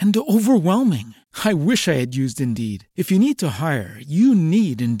slow and overwhelming. I wish I had used Indeed. If you need to hire, you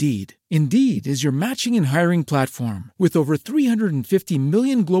need Indeed. Indeed is your matching and hiring platform with over 350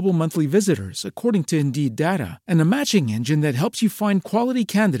 million global monthly visitors, according to Indeed data, and a matching engine that helps you find quality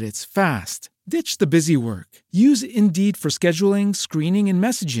candidates fast. Ditch the busy work. Use Indeed for scheduling, screening, and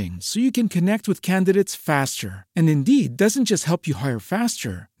messaging so you can connect with candidates faster. And Indeed doesn't just help you hire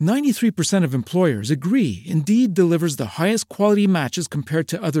faster. 93% of employers agree Indeed delivers the highest quality matches compared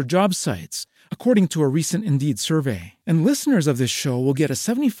to other job sites, according to a recent Indeed survey. And listeners of this show will get a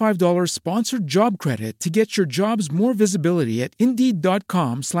 $75 sponsored job credit to get your jobs more visibility at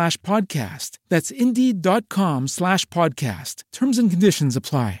Indeed.com/podcast. That's Indeed.com/podcast. Terms and conditions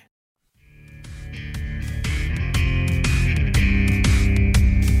apply.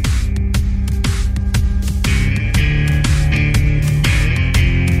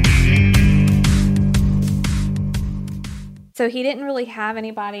 So he didn't really have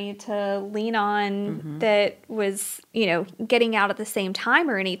anybody to lean on that was, getting out at the same time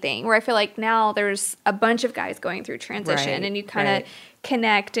or anything. Where I feel like now there's a bunch of guys going through transition and you kind of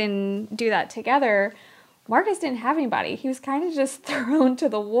connect and do that together. Marcus didn't have anybody. He was kind of just thrown to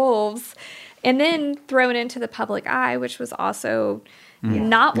the wolves and then thrown into the public eye, which was also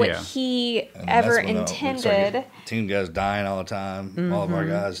not what he ever intended. Team guys dying all the time. All of our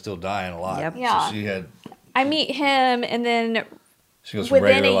guys still dying a lot. Yep. Yeah. So she had... I meet him, and then regular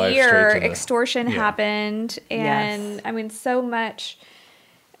within a life year, straight to the- extortion happened, and Yes. I mean, so much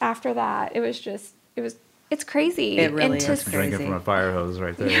after that. It's crazy. It really and is Drinking crazy. from a fire hose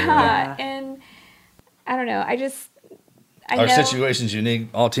right there. Yeah, and I don't know. I Our know, situation's unique.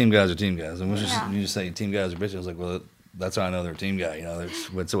 All team guys are team guys. And you just say team guys are bitches. I was like, well, that's how I know they're a team guy.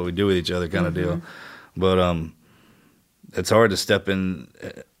 That's what we do with each other kind of deal. But it's hard to step in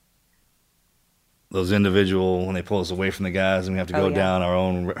those individual, when they pull us away from the guys and we have to go down our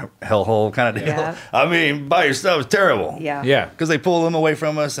own hellhole kind of deal. Yeah. I mean, by yourself is terrible. Yeah. Yeah. Because they pull them away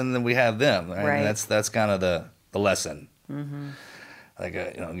from us and then we have them. Right? Right. And that's kind of the lesson. Like,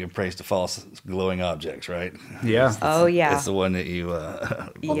 give praise to false glowing objects, right? Yeah. Oh, yeah. It's the one that you... Well,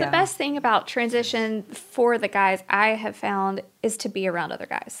 the best thing about transition for the guys I have found is to be around other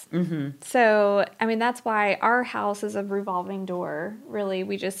guys. So, I mean, that's why our house is a revolving door. Really,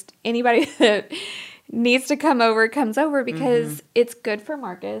 anybody that needs to come over comes over because it's good for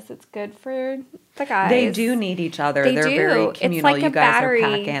Marcus. It's good for the guys. They do need each other. They They're do. very communal. It's like You a guys battery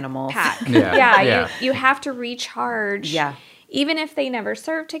are pack animals. pack. Yeah. You have to recharge. Yeah. Even if they never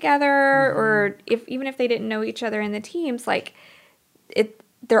served together, or even if they didn't know each other in the teams,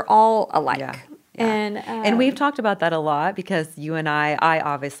 they're all alike. Yeah. And we've talked about that a lot because you and I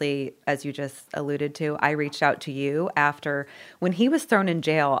obviously, as you just alluded to, I reached out to you after when he was thrown in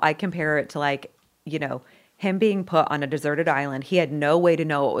jail. I compare it to him being put on a deserted island. He had no way to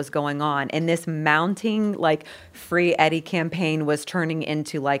know what was going on. And this mounting Free Eddie campaign was turning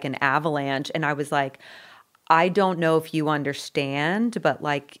into an avalanche. And I was like, I don't know if you understand, but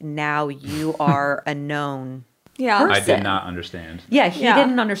now you are a known person. I did not understand. Yeah, he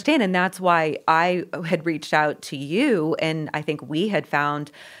didn't understand. And that's why I had reached out to you. And I think we had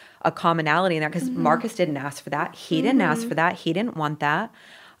found a commonality in that because Marcus didn't ask for that. He didn't ask for that. He didn't want that.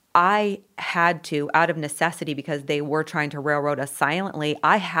 I had to, out of necessity, because they were trying to railroad us silently,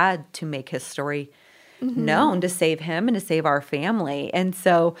 I had to make his story known to save him and to save our family. And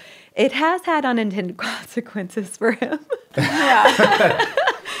so it has had unintended consequences for him.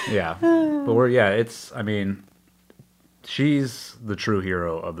 Yeah. But she's the true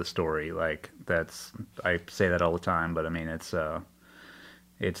hero of the story. I say that all the time, but I mean, it's the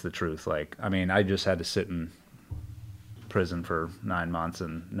truth. I just had to sit in prison for 9 months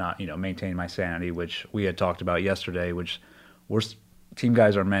and not, maintain my sanity, which we had talked about yesterday, which team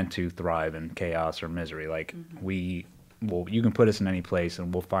guys are meant to thrive in chaos or misery. You can put us in any place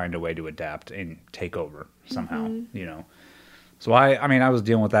and we'll find a way to adapt and take over somehow, So I was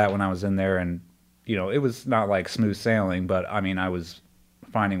dealing with that when I was in there, and, it was not smooth sailing, but I was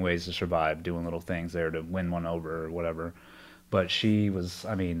finding ways to survive, doing little things there to win one over or whatever. But she was,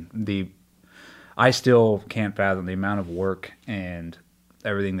 I still can't fathom the amount of work and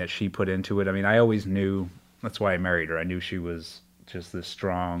everything that she put into it. I mean, I always knew, that's why I married her. I knew she was just this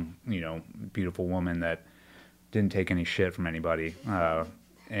strong, beautiful woman that didn't take any shit from anybody.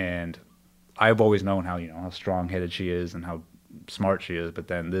 And I've always known how strong-headed she is and how smart she is. But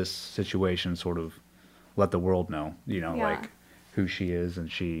then this situation sort of let the world know, like who she is,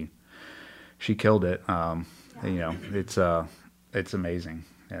 and she killed it. It's amazing.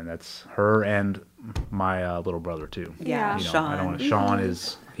 And that's her and my little brother too. Yeah, Sean.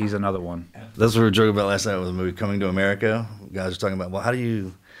 He's another one. That's what we were joking about last night with the movie Coming to America. Guys were talking about, well, how do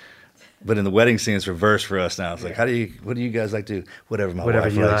you? But in the wedding scene, it's reversed for us now. It's like, what do you guys like to do? Whatever my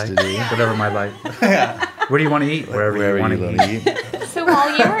wife likes to do. Whatever my life. Where do you want to eat? Wherever you want to eat. So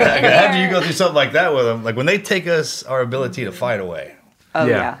while you were in How do there, you go through something like that with them? Like when they take our ability to fight away. Oh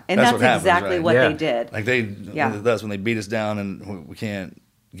yeah, and that's what happens, exactly right? what they did. Like that's when they beat us down and we can't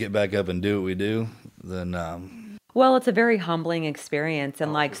get back up and do what we do. Then well, it's a very humbling experience.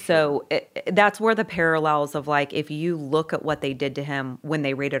 And that's where the parallels of if you look at what they did to him when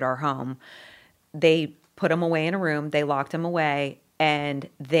they raided our home, they put him away in a room, they locked him away, and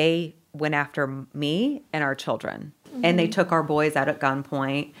they went after me and our children. Mm-hmm. And they took our boys out at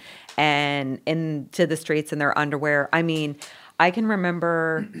gunpoint and into the streets in their underwear. I mean, I can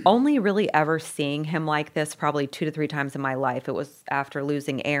remember only really ever seeing him like this probably 2 to 3 times in my life. It was after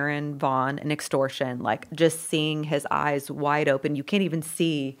losing Aaron, Vaughn, and extortion, just seeing his eyes wide open. You can't even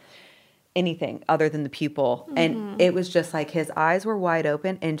see anything other than the pupil. Mm-hmm. And it was just his eyes were wide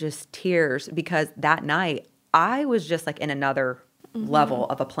open and just tears, because that night I was just in another level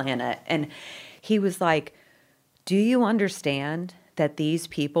of a planet. And he was like, do you understand that these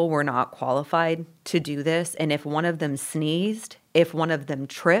people were not qualified to do this? And if one of them sneezed, if one of them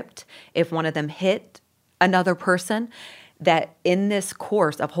tripped, if one of them hit another person, that in this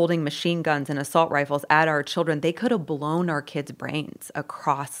course of holding machine guns and assault rifles at our children, they could have blown our kids' brains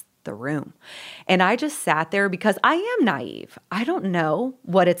across the room. And I just sat there because I am naive. I don't know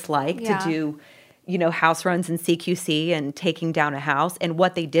what it's like to do house runs in CQC and taking down a house. And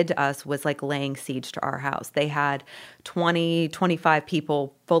what they did to us was laying siege to our house. They had 20, 25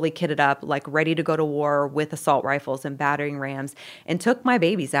 people fully kitted up, ready to go to war with assault rifles and battering rams, and took my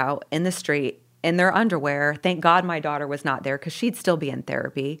babies out in the street in their underwear. Thank God my daughter was not there, because she'd still be in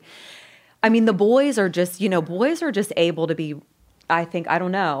therapy. I mean, the boys are just able to be, I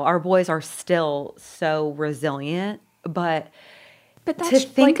don't know, our boys are still so resilient, but that's to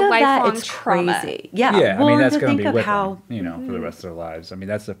think of that, it's trauma. crazy. Yeah. Well, I mean, that's going to be with how, them, for the rest of their lives. I mean,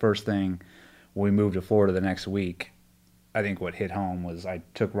 that's the first thing. When we moved to Florida the next week, I think what hit home was I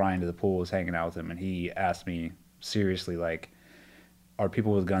took Ryan to the pool, was hanging out with him, and he asked me seriously, are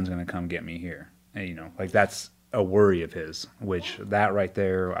people with guns going to come get me here? And, that's a worry of his, which that right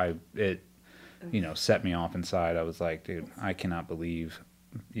there, it set me off inside. I was like, dude, I cannot believe,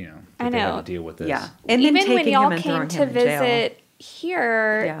 that they had to deal with this. Yeah. And even then when y'all him came to visit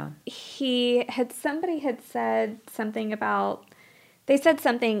here, somebody had said something about, they said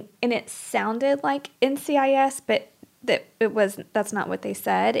something and it sounded like NCIS, but that's not what they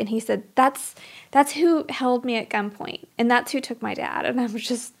said. And he said, that's who held me at gunpoint, and that's who took my dad. And I was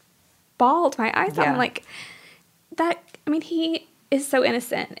just bawled my eyes out. I'm like, he is so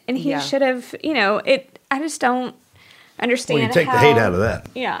innocent, and he should have, I just don't understand. Well, you take the hate out of that.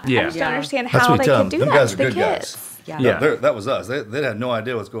 I just don't understand That's how what they tell could do them. that Guys to are the good kids. guys. Yeah. That was us. They had no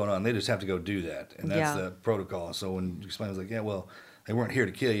idea what's going on. They just have to go do that, and that's the protocol. So when you explain, I was like, they weren't here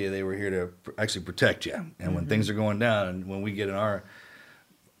to kill you. They were here to actually protect you. And when things are going down, and when we get in I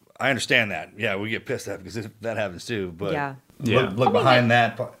understand that. Yeah, we get pissed off because that happens too. But look behind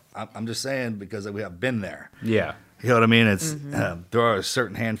that. I'm just saying, because we have been there. Yeah. You know what I mean? It's there are a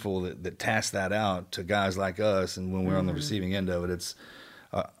certain handful that task that out to guys like us, and when we're on the receiving end of it, it's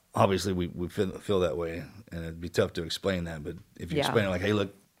obviously we feel that way, and it'd be tough to explain that. But if you explain it hey,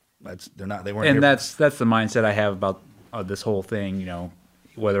 look, they weren't. And here. that's the mindset I have about this whole thing.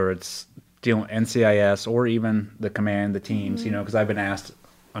 Whether it's dealing with NCIS or even the command, the teams. Because I've been asked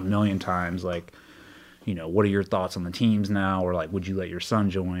a million times, what are your thoughts on the teams now, or would you let your son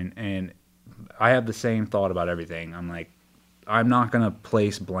join? And I have the same thought about everything. I'm like, I'm not going to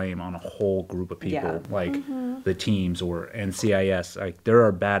place blame on a whole group of people, the teams or NCIS. There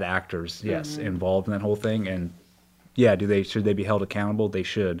are bad actors, involved in that whole thing. And should they be held accountable? They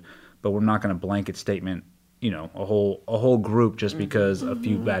should. But we're not going to blanket statement, a whole group just because a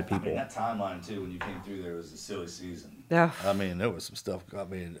few bad people. That timeline too, when you came through there, was a silly season. Yeah. There was some stuff.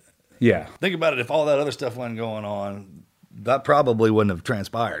 Think about it. If all that other stuff wasn't going on, that probably wouldn't have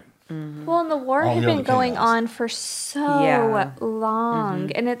transpired. Mm-hmm. Well, and the war had been going on for so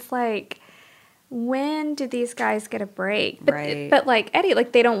long. And it's when did these guys get a break? Right. But like Eddie,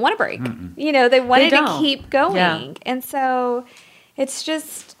 like they don't want a break. You know, they wanted to keep going. Yeah. And so it's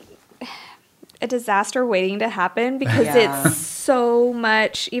just a disaster waiting to happen because it's so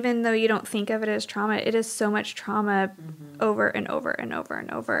much, even though you don't think of it as trauma, it is so much trauma over and over and over and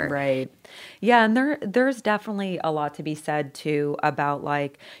over. Right. Yeah, and there's definitely a lot to be said too about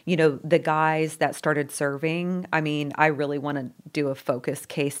like, you know, the guys that started serving. I mean, I really want to do a focused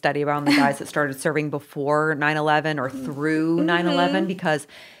case study around the guys that started serving before 9/11 or through 9/11 because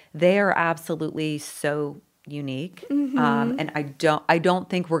they are absolutely so unique. And I don't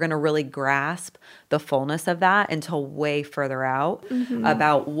think we're going to really grasp the fullness of that until way further out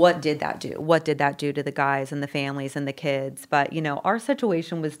about what did that do to the guys and the families and the kids. But, you know, our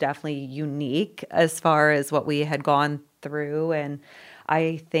situation was definitely unique as far as what we had gone through. And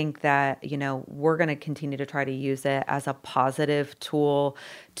I think that, you know, we're going to continue to try to use it as a positive tool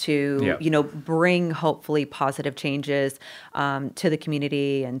to, you know, bring hopefully positive changes to the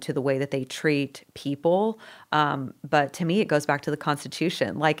community and to the way that they treat people. But to me, it goes back to the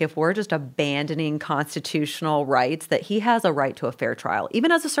Constitution. Like if we're just abandoning constitutional rights, that he has a right to a fair trial,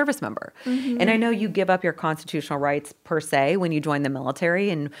 even as a service member. And I know you give up your constitutional rights per se when you join the military,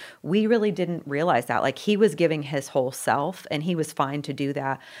 and we really didn't realize that. Like he was giving his whole self, and he was fine to do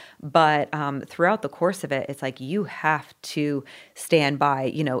that. But throughout the course of it, it's like you have to stand by,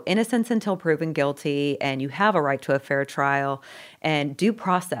 you know, innocence until proven guilty, and you have a right to a fair trial. And due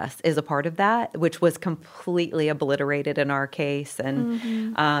process is a part of that, which was completely obliterated in our case. And,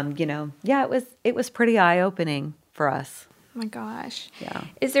 you know, yeah, it was pretty eye-opening for us. Oh my gosh. Yeah.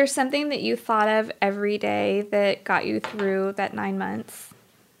 Is there something that you thought of every day that got you through that 9 months?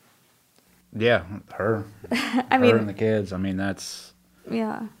 Yeah, her. I mean, her and the kids. I mean, that's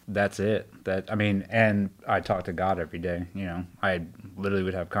it. And I talk to God every day. You know, I literally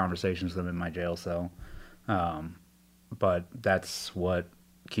would have conversations with him in my jail cell. But that's what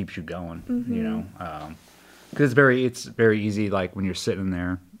keeps you going, you know, because it's very easy. Like when you're sitting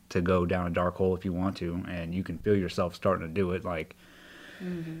there to go down a dark hole if you want to, and you can feel yourself starting to do it. Like,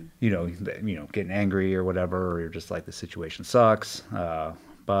 you know, getting angry or whatever, or you're just like the situation sucks.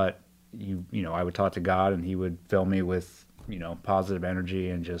 But you know, I would talk to God, and He would fill me with, you know, positive energy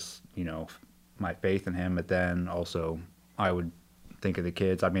and just, you know, my faith in Him. But then also I would think of the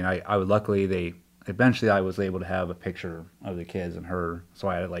kids. I mean, I would luckily eventually I was able to have a picture of the kids and her, so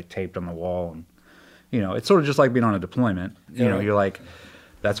I had it like taped on the wall. And you know, it's sort of just like being on a deployment. You know, you're like,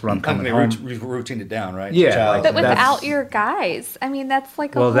 that's what I'm coming home. Routine it down, right? Yeah, but without your guys, I mean, that's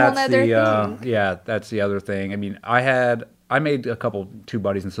like a whole other thing. Yeah, that's the other thing. I mean, I made two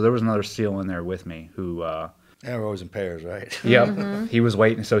buddies, and so there was another SEAL in there with me who. Yeah, we're always in pairs, right? Yep. He was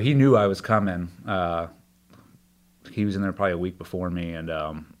waiting, so he knew I was coming. He was in there probably a week before me, and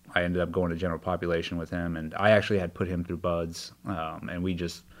I ended up going to general population with him, and I actually had put him through BUD/S, and we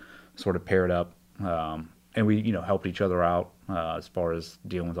just sort of paired up, and we, you know, helped each other out as far as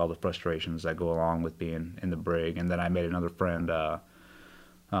dealing with all the frustrations that go along with being in the brig. And then I made another friend,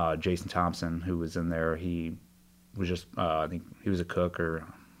 Jason Thompson, who was in there. He was just, I think he was a cook, or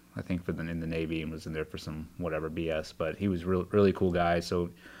I think in the Navy, and was in there for some whatever BS. But he was really cool guy. So,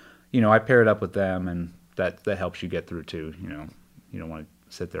 you know, I paired up with them, and that helps you get through too. You know, you don't want to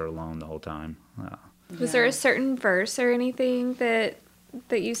sit there alone the whole time. Was there a certain verse or anything that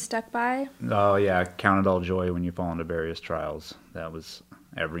you stuck by? Oh yeah, count it all joy when you fall into various trials. That was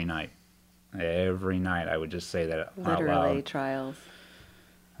every night. Every night I would just say that literally out loud. Trials.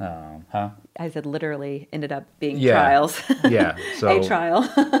 I said literally ended up being trials. Yeah, so a trial.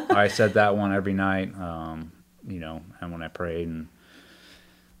 I said that one every night. You know, and when I prayed, and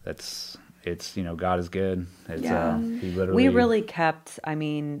it's you know, God is good. It's He literally. We really kept. I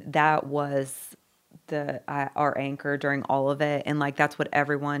mean, that was our anchor during all of it, and like that's what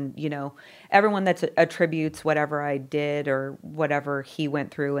everyone that attributes whatever I did or whatever he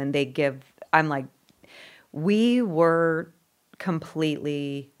went through, and they give. I'm like, we were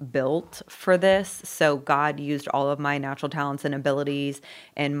completely built for this. So God used all of my natural talents and abilities,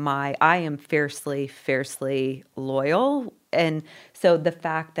 and I am fiercely loyal. And so the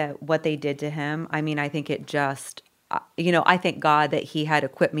fact that what they did to him, I mean, I think it just, you know, I thank God that He had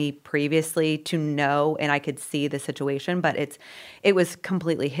equipped me previously to know, and I could see the situation, but it was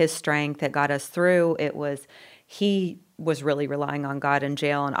completely His strength that got us through. It was He was really relying on God in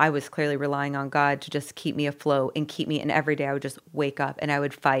jail, and I was clearly relying on God to just keep me afloat and keep me. And every day I would just wake up and I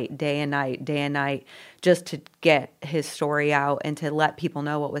would fight day and night, just to get his story out and to let people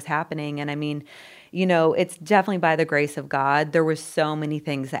know what was happening. And I mean, you know, it's definitely by the grace of God. There was so many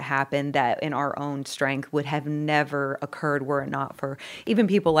things that happened that in our own strength would have never occurred were it not for even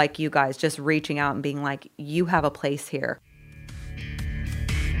people like you guys just reaching out and being like, you have a place here.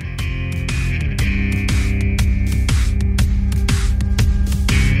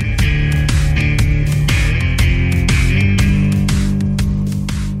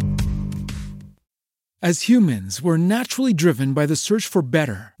 As humans, we're naturally driven by the search for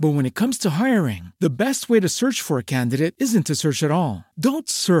better. But when it comes to hiring, the best way to search for a candidate isn't to search at all. Don't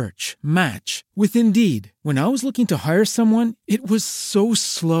search, match with Indeed. When I was looking to hire someone, it was so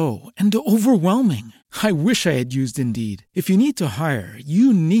slow and overwhelming. I wish I had used Indeed. If you need to hire,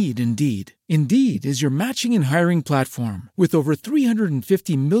 you need Indeed. Indeed is your matching and hiring platform with over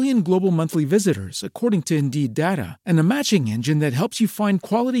 350 million global monthly visitors, according to Indeed data, and a matching engine that helps you find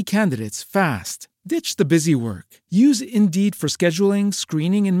quality candidates fast. Ditch the busy work. Use Indeed for scheduling,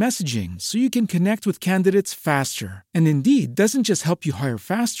 screening, and messaging so you can connect with candidates faster. And Indeed doesn't just help you hire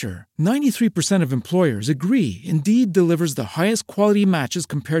faster. 93% of employers agree Indeed delivers the highest quality matches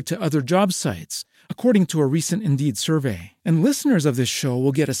compared to other job sites, according to a recent Indeed survey. And listeners of this show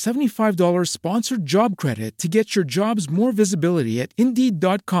will get a $75 sponsored job credit to get your jobs more visibility at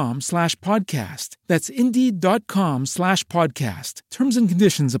Indeed.com/podcast. That's Indeed.com/podcast. Terms and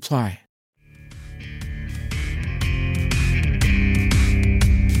conditions apply.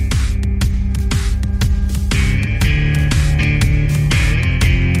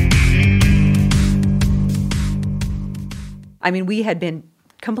 I mean, we had been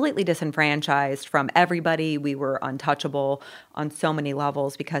completely disenfranchised from everybody. We were untouchable on so many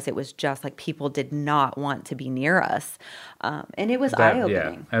levels because it was just like people did not want to be near us. And it was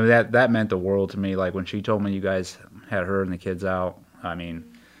eye-opening. Yeah, I mean, that meant the world to me. Like when she told me you guys had her and the kids out, I mean.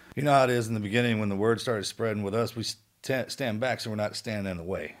 You know how it is in the beginning when the word started spreading with us, we stand back so we're not standing in the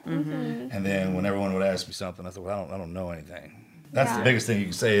way. Mm-hmm. And then when everyone would ask me something, I thought, well, I don't know anything. That's the biggest thing you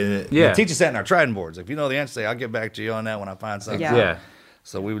can say. Yeah. They teach us that in our Trident boards. If you know the answer, say, I'll get back to you on that when I find something. Yeah.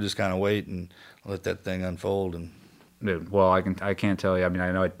 So we would just kind of wait and let that thing unfold. And Dude, well, I can't tell you. I mean,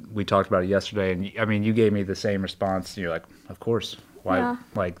 I know we talked about it yesterday, and I mean, you gave me the same response. You're like, of course. Why? Yeah.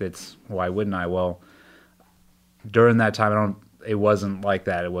 Like why wouldn't I? Well, during that time, it wasn't like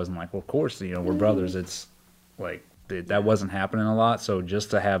that. It wasn't like, well, of course, we're brothers. It's like that wasn't happening a lot. So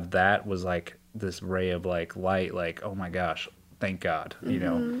just to have that was like this ray of like light. Like, oh my gosh. Thank God,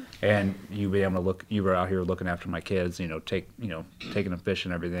 and you be able to look. You were out here looking after my kids, taking them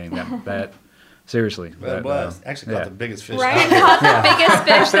fishing and everything. That seriously, actually caught the biggest fish. Ryan caught the biggest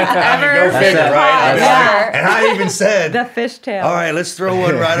fish that's ever been caught. Yeah. And I even said the fishtail. All right, let's throw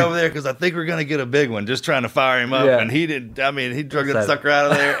one right over there because I think we're gonna get a big one. Just trying to fire him up, and he did. I mean, he drug that sucker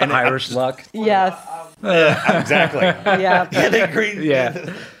out of there. And Irish luck. Yes. Exactly. Yeah. Yeah. They green.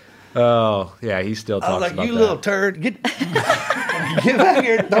 Yeah. Oh, yeah, he still talks about that. I was like, you that. little turd, get back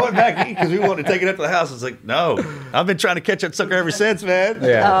here, throw it back because we wanted to take it up to the house. It's like, no, I've been trying to catch that sucker ever since, man.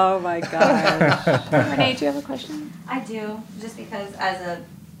 Yeah. Oh, my gosh. Renee, do you have a question? I do, just because as a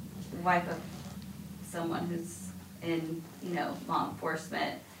wife of someone who's in, law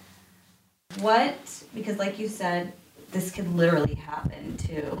enforcement, because like you said, this could literally happen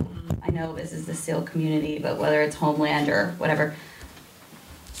to, I know this is the SEAL community, but whether it's Homeland or whatever,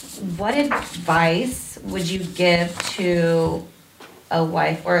 what advice would you give to a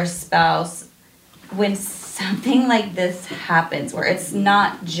wife or a spouse when something like this happens, where it's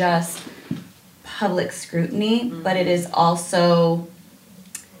not just public scrutiny, but it is also,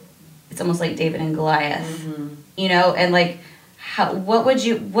 it's almost like David and Goliath, and like, what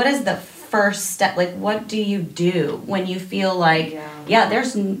is the first step? Like, what do you do when you feel like,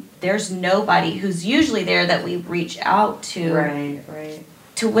 there's nobody who's usually there that we reach out to. Right.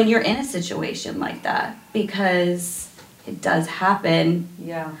 To when you're in a situation like that, because it does happen.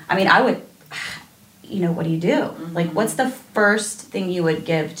 Yeah. I mean, I would, what do you do? Like, what's the first thing you would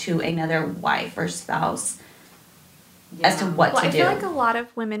give to another wife or spouse as to what to do? I feel like a lot of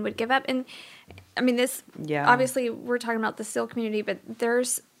women would give up. And I mean, obviously we're talking about the SEAL community, but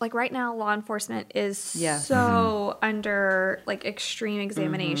there's like right now law enforcement is so under like extreme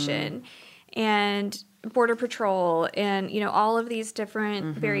examination and Border Patrol and, all of these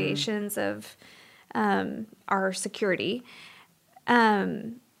different variations of our security.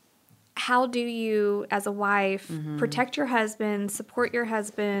 How do you, as a wife, protect your husband, support your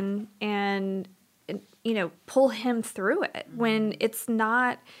husband, and, pull him through it when it's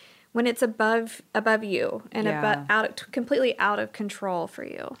not, when it's above you and completely out of control for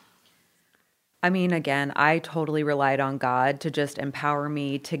you? I mean, again, I totally relied on God to just empower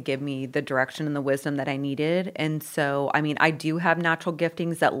me, to give me the direction and the wisdom that I needed. And so, I mean, I do have natural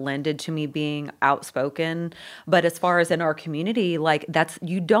giftings that lended to me being outspoken. But as far as in our community, like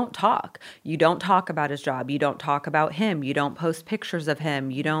you don't talk. You don't talk about his job. You don't talk about him. You don't post pictures of him.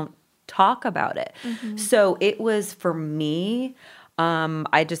 You don't talk about it. Mm-hmm. So it was for me,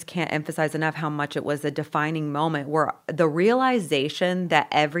 I just can't emphasize enough how much it was a defining moment where the realization that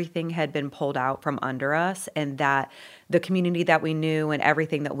everything had been pulled out from under us and that the community that we knew and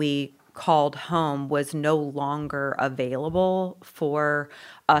everything that we called home was no longer available for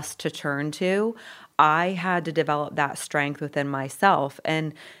us to turn to. I had to develop that strength within myself.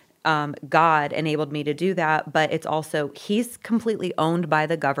 And God enabled me to do that, but it's also, he's completely owned by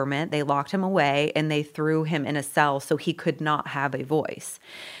the government. They locked him away and they threw him in a cell so he could not have a voice.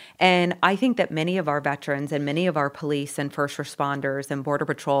 And I think that many of our veterans and many of our police and first responders and Border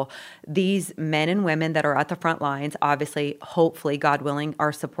Patrol, these men and women that are at the front lines, obviously, hopefully, God willing,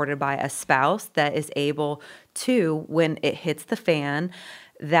 are supported by a spouse that is able to, when it hits the fan,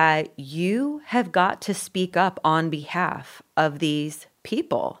 that you have got to speak up on behalf of these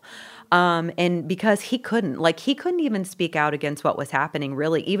people. And because he couldn't even speak out against what was happening,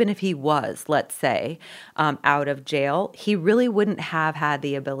 really, even if he was, let's say, out of jail, he really wouldn't have had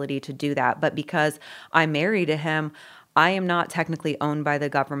the ability to do that. But because I'm married to him, I am not technically owned by the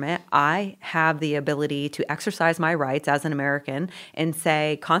government. I have the ability to exercise my rights as an American and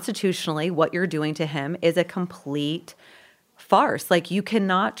say, constitutionally, what you're doing to him is a complete farce. Like, you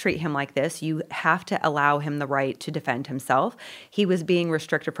cannot treat him like this. You have to allow him the right to defend himself. He was being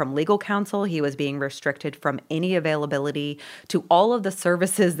restricted from legal counsel. He was being restricted from any availability to all of the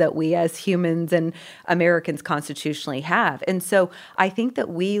services that we as humans and Americans constitutionally have. And so I think that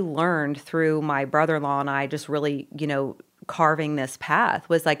we learned through my brother-in-law and I just really, carving this path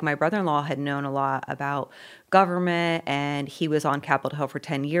was like my brother-in-law had known a lot about government and he was on Capitol Hill for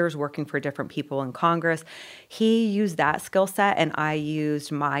 10 years working for different people in Congress. He used that skill set and I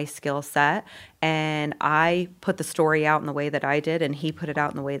used my skill set and I put the story out in the way that I did and he put it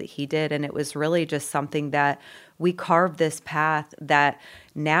out in the way that he did. And it was really just something that we carved this path that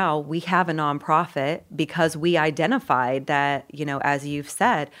now we have a nonprofit because we identified that, as you've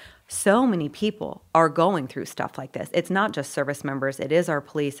said, so many people are going through stuff like this. It's not just service members. It is our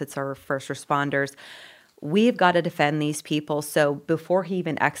police. It's our first responders. We've got to defend these people. So before he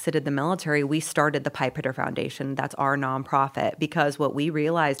even exited the military, we started the Pipe Hitter Foundation. That's our nonprofit because what we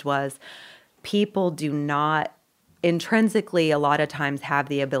realized was people do not intrinsically a lot of times have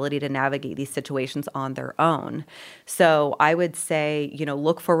the ability to navigate these situations on their own. So I would say,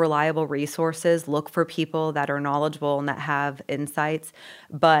 look for reliable resources, look for people that are knowledgeable and that have insights.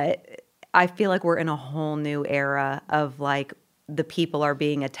 But I feel like we're in a whole new era of like the people are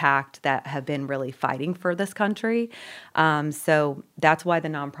being attacked that have been really fighting for this country. So that's why the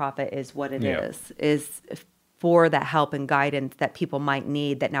nonprofit is what it is for that help and guidance that people might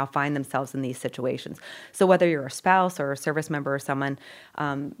need that now find themselves in these situations. So whether you're a spouse or a service member or someone,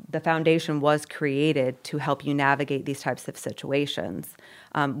 the foundation was created to help you navigate these types of situations.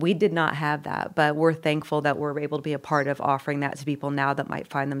 We did not have that, but we're thankful that we're able to be a part of offering that to people now that might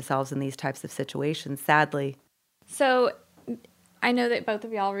find themselves in these types of situations, sadly. So I know that both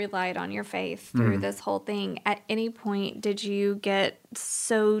of y'all relied on your faith through this whole thing. At any point, did you get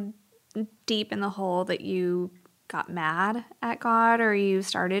so deep in the hole that you got mad at God or you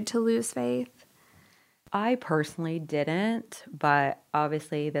started to lose faith? I personally didn't, but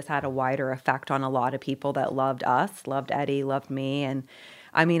obviously this had a wider effect on a lot of people that loved us, loved Eddie, loved me. And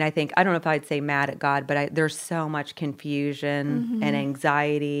I mean, I don't know if I'd say mad at God, but there's so much confusion and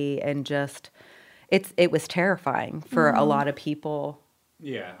anxiety and just, it was terrifying for a lot of people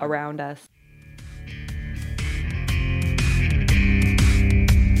around us.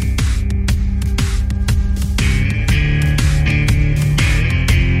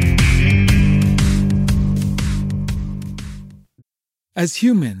 As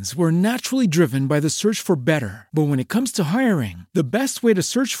humans, we're naturally driven by the search for better. But when it comes to hiring, the best way to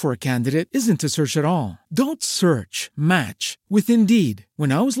search for a candidate isn't to search at all. Don't search, match with Indeed.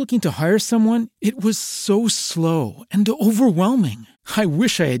 When I was looking to hire someone, it was so slow and overwhelming. I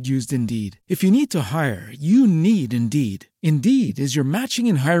wish I had used Indeed. If you need to hire, you need Indeed. Indeed is your matching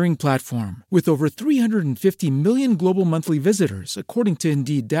and hiring platform with over 350 million global monthly visitors, according to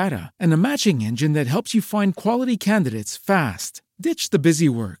Indeed data, and a matching engine that helps you find quality candidates fast. Ditch the busy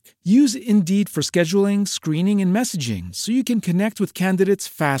work. Use Indeed for scheduling, screening, and messaging so you can connect with candidates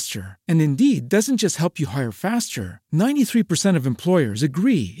faster. And Indeed doesn't just help you hire faster. 93% of employers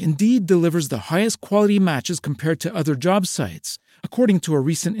agree Indeed delivers the highest quality matches compared to other job sites, according to a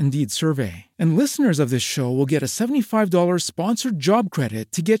recent Indeed survey. And listeners of this show will get a $75 sponsored job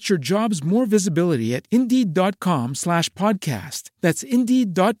credit to get your jobs more visibility at Indeed.com/podcast. That's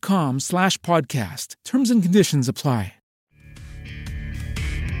Indeed.com/podcast. Terms and conditions apply.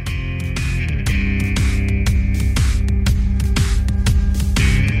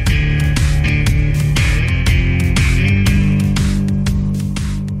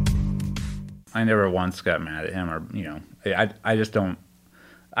 I never once got mad at him, or I just don't.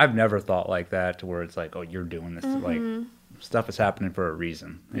 I've never thought like that to where it's like, oh, you're doing this. Like, stuff is happening for a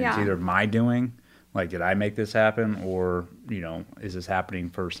reason. And it's either my doing, like, did I make this happen, or is this happening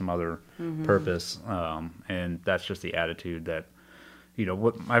for some other purpose? And that's just the attitude that,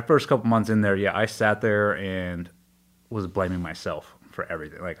 what my first couple months in there, I sat there and was blaming myself for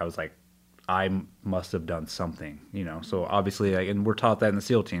everything. Like, I was like, I must have done something, So obviously, and we're taught that in the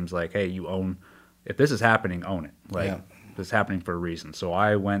SEAL teams, like, hey, if this is happening, own it. Like, this is happening for a reason. So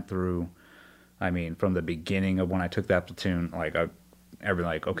I went through, from the beginning of when I took that platoon, like,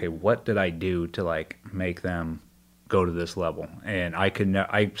 okay, what did I do to, like, make them go to this level? And I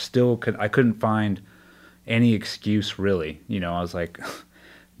couldn't find any excuse, really. I was like,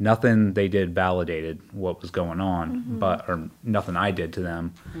 nothing they did validated what was going on, or nothing I did to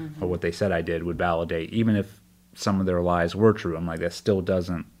them or what they said I did would validate, even if some of their lies were true. I'm like, that still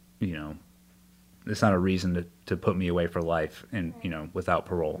doesn't, it's not a reason to put me away for life and, without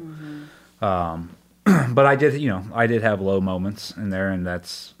parole. But I did have low moments in there, and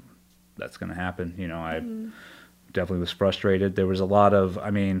that's going to happen. I definitely was frustrated. There was a lot of,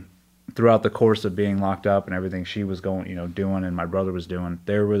 throughout the course of being locked up and everything she was going, doing, and my brother was doing,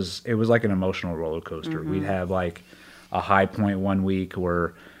 it was like an emotional roller coaster. We'd have like a high point one week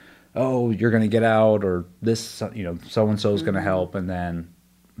where, oh, you're going to get out, or this, so-and-so is going to help. And then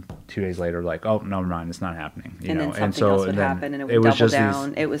 2 days later, like, oh, never mind, it's not happening. Then something else would happen, and it would double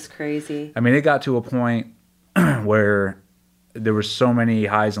down. It was crazy. It got to a point where there were so many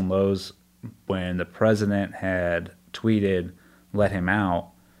highs and lows when the president had tweeted, let him out.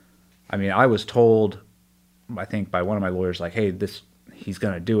 I was told, I think by one of my lawyers, like, hey, he's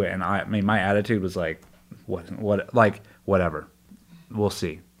going to do it. And my attitude was like, what, like, whatever, we'll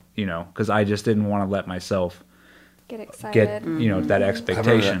see, because I just didn't want to let myself get excited, that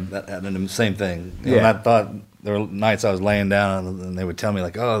expectation. That happened the same thing. I thought there were nights I was laying down and they would tell me,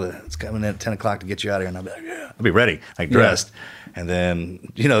 like, oh, it's coming in at 10 o'clock to get you out of here. And I'd be like, yeah, I'll be ready, like dressed. And then,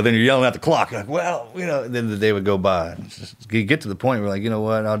 then you're yelling at the clock. You're like, well, then the day would go by. You get to the point where, like, you know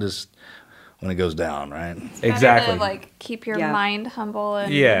what, I'll just, when it goes down, right? Exactly. To, like, keep your mind humble.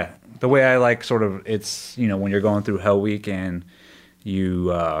 And the way I like sort of, it's, when you're going through Hell Week and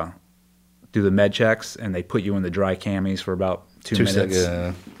you do the med checks and they put you in the dry camis for about 2 minutes.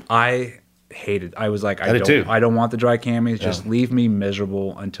 Seconds. I hated. I was like, I don't want the dry camis. Just leave me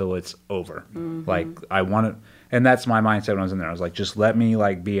miserable until it's over. Like, I want it, and that's my mindset when I was in there. I was like, just let me,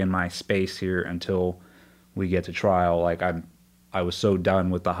 like, be in my space here until we get to trial. Like, I was so done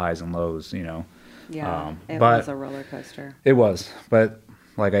with the highs and lows, Yeah, it was a roller coaster. It was, but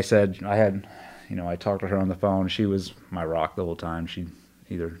like I said, I had, I talked to her on the phone. She was my rock the whole time. She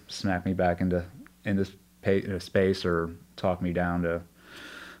either smack me back into space or talk me down to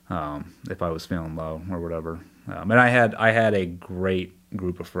if I was feeling low or whatever. And I had a great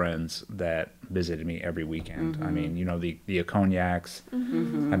group of friends that visited me every weekend. The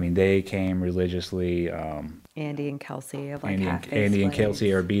Aconiacs. They came religiously. Andy and Kelsey of, like, Andy and Kelsey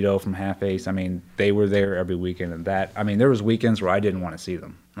Arbito from Half Ace. They were there every weekend, and there was weekends where I didn't want to see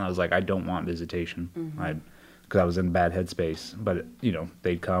them. And I was like, I don't want visitation. Because I was in a bad headspace. But,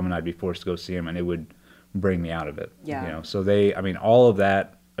 they'd come and I'd be forced to go see them, and it would bring me out of it. Yeah. So all of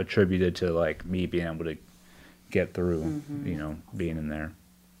that attributed to, like, me being able to get through, being in there.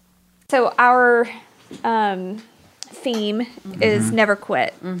 So our theme is never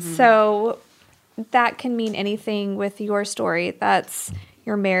quit. So that can mean anything with your story. That's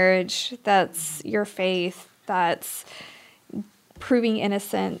your marriage. That's your faith. That's proving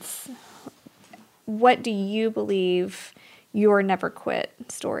innocence. What do you believe your never quit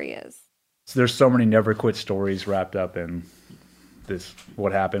story is? So there's so many never quit stories wrapped up in this,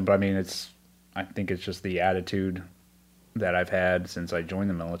 what happened. But I think it's just the attitude that I've had since I joined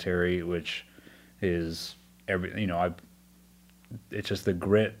the military, which is it's just the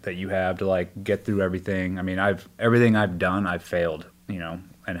grit that you have to, like, get through everything. Everything I've done, I've failed,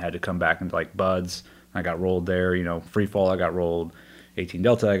 and had to come back into, like, buds, I got rolled there. You know, free fall, I got rolled. 18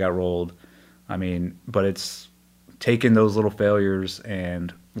 Delta, I got rolled. I mean, but it's taking those little failures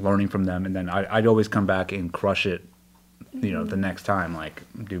and learning from them, and then I'd always come back and crush it, you know, the next time, like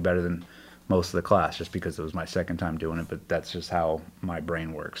do better than most of the class, just because it was my second time doing it. But that's just how my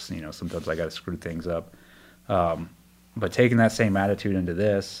brain works. You know, sometimes I got to screw things up. But taking that same attitude into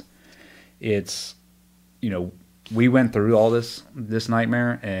this, it's, you know, we went through all this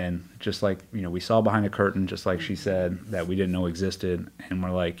nightmare, and just like, you know, we saw behind the curtain, just like she said, that we didn't know existed, and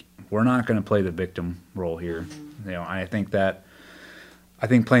we're like, we're not going to play the victim role here. You know, I think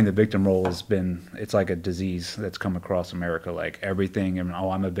playing the victim role has been, it's like a disease that's come across America, like everything, and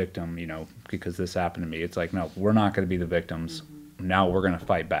I'm a victim, you know, because this happened to me. It's like, no, we're not going to be the victims. Now we're going to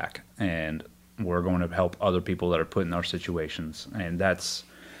fight back, and we're going to help other people that are put in our situations. And that's,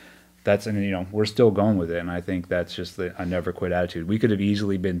 and you know, we're still going with it. And I think that's just a never quit attitude. We could have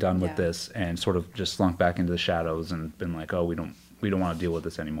easily been done with this and sort of just slunk back into the shadows and been like, oh, we don't want to deal with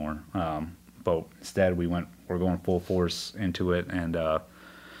this anymore. But instead we're going full force into it, and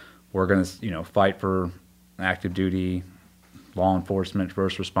we're going to, you know, fight for active duty, law enforcement,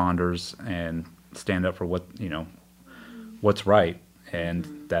 first responders, and stand up for what, you know, what's right.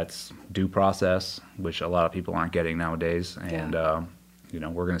 And that's due process, which a lot of people aren't getting nowadays. And, you know,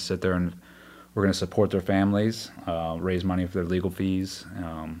 we're going to sit there and we're going to support their families, raise money for their legal fees.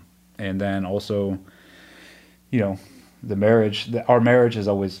 And then also, you know, our marriage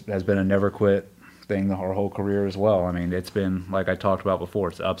has been a never quit thing our whole career as well. I mean, it's been, like I talked about before,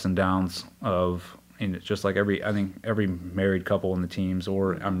 it's ups and downs of, and it's just like I think every married couple in the teams,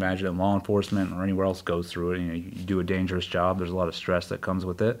 or I imagine in law enforcement or anywhere else, goes through it. You know, you do a dangerous job. There's a lot of stress that comes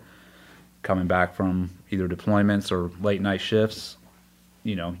with it. Coming back from either deployments or late night shifts,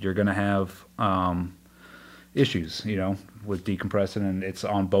 you know, you're going to have issues, you know, with decompressing, and it's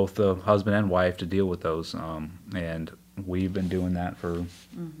on both the husband and wife to deal with those. And we've been doing that for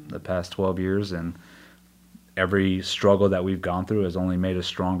the past 12 years, and every struggle that we've gone through has only made us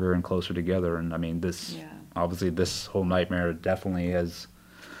stronger and closer together. And I mean, obviously this whole nightmare definitely has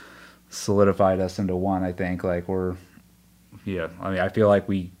solidified us into one. I think, like, I mean, I feel like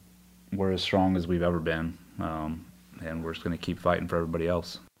we're as strong as we've ever been. And we're just going to keep fighting for everybody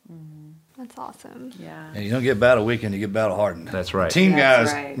else. That's awesome. Yeah. And you don't get battle weakened, you get battle hardened. That's right. Team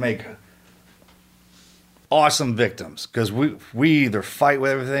guys make awesome victims, because we either fight with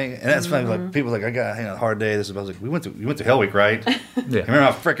everything, and that's funny. Like, people like, I got a hard day. This is, I was like, we went to Hell Week, right? Yeah. Remember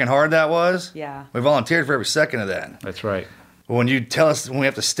how freaking hard that was? Yeah. We volunteered for every second of that. That's right. But when you tell us when we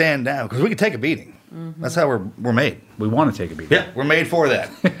have to stand down, because we can take a beating. That's how we're made. We want to take a beating. Yeah, we're made for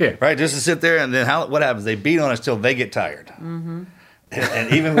that. Right? Just to sit there, and then what happens? They beat on us till they get tired. And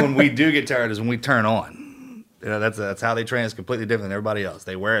even when we do get tired is when we turn on. You know, that's how they train us, completely different than everybody else.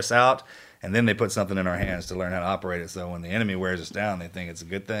 They wear us out, and then they put something in our hands to learn how to operate it. So when the enemy wears us down, they think it's a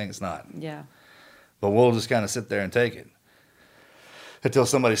good thing. It's not. Yeah. But we'll just kind of sit there and take it until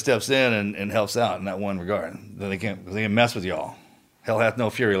somebody steps in and helps out in that one regard. Then they can't mess with y'all. Hell hath no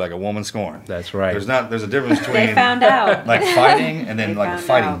fury like a woman scorned. That's right. There's a difference between They found out. like fighting and then like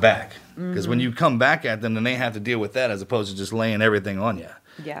fighting out. back. Because when you come back at them, then they have to deal with that as opposed to just laying everything on you.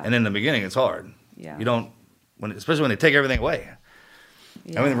 Yeah. And in the beginning, it's hard. Yeah. You don't, especially when they take everything away.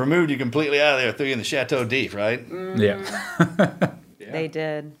 Yeah. I mean, they removed you completely out of there, threw you in the Chateau d'If, right? Yeah. They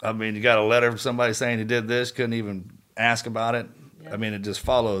did. I mean, you got a letter from somebody saying you did this, couldn't even ask about it. I mean, it just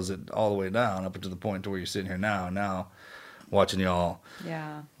follows it all the way down up to the point to where you're sitting here now watching y'all.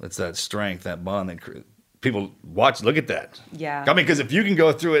 Yeah. It's that strength, that bond that people look at that. Yeah. I mean, because if you can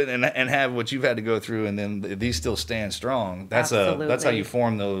go through it and have what you've had to go through, and then these still stand strong, that's how you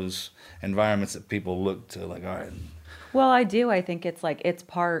form those environments that people look to, like, all right. Well, I do. I think it's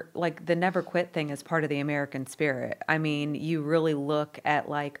part, like, the never quit thing is part of the American spirit. I mean, you really look at,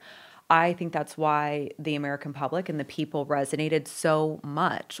 like, I think that's why the American public and the people resonated so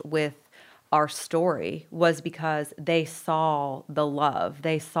much with our story, was because they saw the love,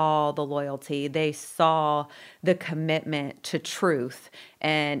 they saw the loyalty, they saw the commitment to truth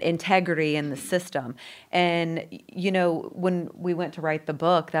and integrity in the system. And, you know, when we went to write the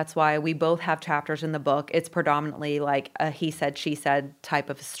book, that's why we both have chapters in the book. It's predominantly like a he said, she said type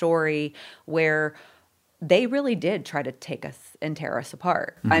of story where they really did try to take us and tear us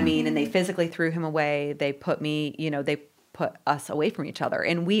apart. I mean, and they physically threw him away. They put me, you know, they put us away from each other.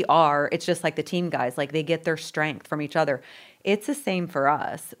 And it's just like the team guys, like, they get their strength from each other. It's the same for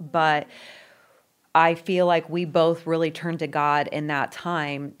us. But I feel like we both really turned to God in that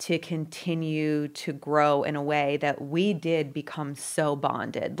time to continue to grow in a way that we did become so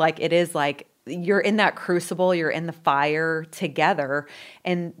bonded. Like, it is like you're in that crucible, you're in the fire together,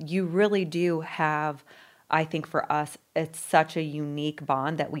 and you really do have, I think for us, it's such a unique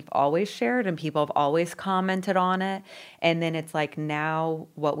bond that we've always shared and people have always commented on it. And then it's like now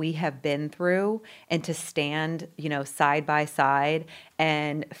what we have been through, and to stand, side by side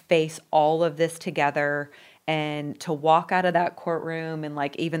and face all of this together, and to walk out of that courtroom, and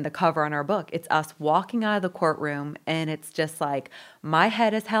like even the cover on our book, it's us walking out of the courtroom, and it's just like, my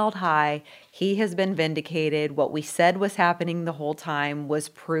head is held high. He has been vindicated. What we said was happening the whole time was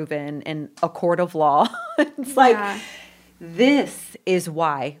proven in a court of law. It's like, this is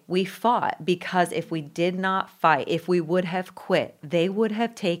why we fought, because if we did not fight, if we would have quit, they would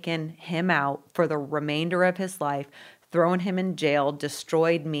have taken him out for the remainder of his life, thrown him in jail,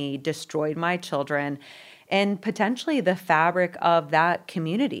 destroyed me, destroyed my children, and potentially the fabric of that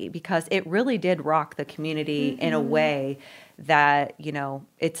community, because it really did rock the community in a way that,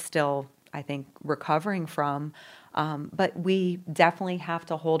 it's still, I think, recovering from. But we definitely have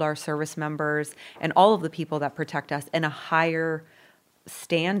to hold our service members and all of the people that protect us in a higher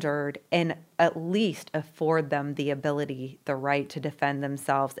standard, and at least afford them the ability, the right to defend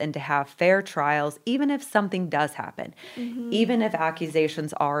themselves and to have fair trials, even if something does happen, even if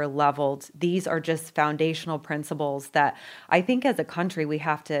accusations are leveled. These are just foundational principles that I think as a country we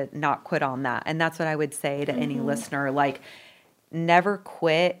have to not quit on that. And that's what I would say to any listener, like, never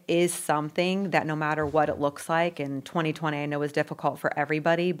quit is something that no matter what it looks like, and 2020 I know is difficult for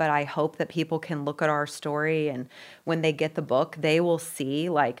everybody, but I hope that people can look at our story, and when they get the book, they will see,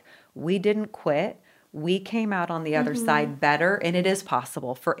 like, we didn't quit. We came out on the other side better, and it is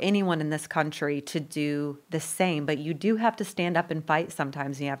possible for anyone in this country to do the same. But you do have to stand up and fight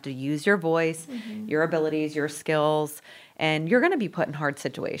sometimes. You have to use your voice, your abilities, your skills, and you're going to be put in hard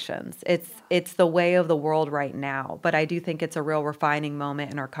situations. It's the way of the world right now. But I do think it's a real refining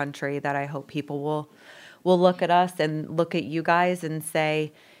moment in our country that I hope people will look at us and look at you guys and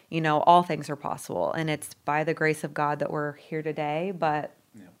say, all things are possible. And it's by the grace of God that we're here today. But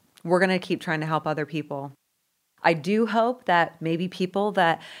we're going to keep trying to help other people. I do hope that maybe people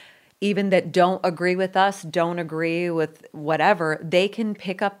that even that don't agree with us, don't agree with whatever, they can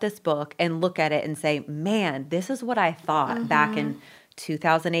pick up this book and look at it and say, man, this is what I thought back in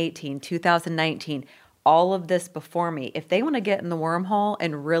 2018, 2019, all of this before me. If they want to get in the wormhole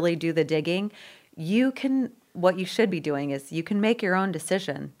and really do the digging, what you should be doing is you can make your own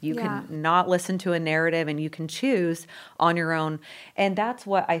decision. You can not listen to a narrative, and you can choose on your own. And that's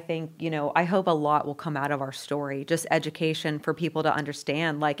what I think, I hope a lot will come out of our story, just education for people to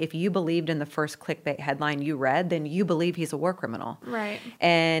understand. Like, if you believed in the first clickbait headline you read, then you believe he's a war criminal. Right.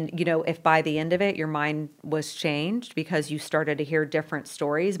 And, if by the end of it, your mind was changed because you started to hear different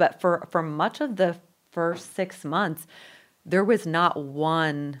stories. But for much of the first 6 months, there was not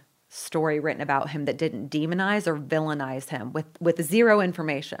one story written about him that didn't demonize or villainize him with zero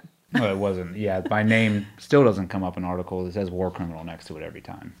information. No, it wasn't. Yeah, my name still doesn't come up in an article that says war criminal next to it every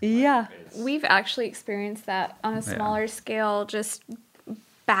time. Yeah. We've actually experienced that on a smaller scale, just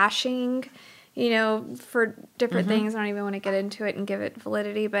bashing, for different things. I don't even want to get into it and give it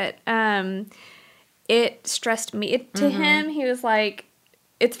validity, but it stressed me. To him, he was like,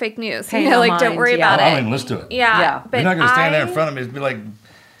 it's fake news. Pay no mind. Don't worry about it. I don't even listen to it. Yeah. But you're not going to stand there in front of me and be like,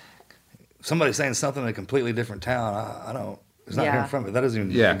 somebody saying something in a completely different town. I don't. It's not here in front of me. That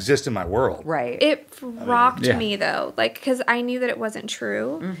doesn't even exist in my world. Right. It rocked me though, because I knew that it wasn't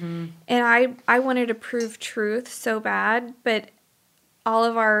true, and I wanted to prove truth so bad, but all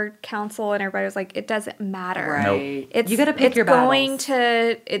of our counsel and everybody was like, it doesn't matter. Right. Nope. You got to pick your battles.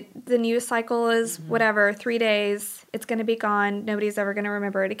 The news cycle is whatever, 3 days. It's going to be gone. Nobody's ever going to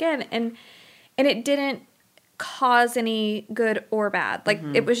remember it again, and it didn't cause any good or bad.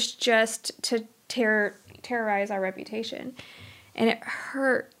 It was just to terrorize our reputation, and it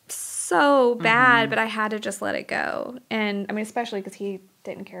hurt so bad, but I had to just let it go. And I mean, especially because he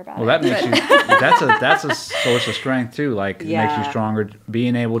didn't care about it. Well, that makes you that's a source of strength too. It makes you stronger,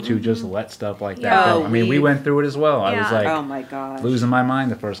 being able to just let stuff like that go. I mean, we went through it as well. I was like, oh my gosh, losing my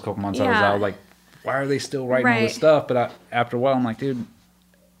mind the first couple months. I was out like, why are they still writing all this stuff? But after a while, I'm like, dude,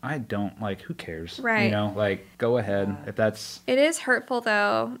 I don't, who cares? Right. Go ahead. If that's... It is hurtful,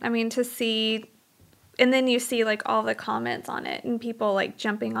 though. I mean, to see... And then you see, all the comments on it, and people,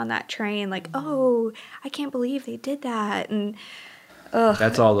 jumping on that train, oh, I can't believe they did that, and...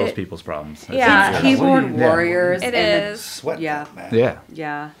 That's all those people's problems. It's keyboard warriors. It is. Sweat. Yeah. Man.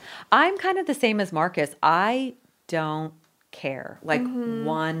 Yeah. I'm kind of the same as Marcus. I don't care, like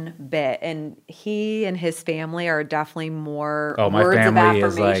one bit. And he and his family are definitely more my words family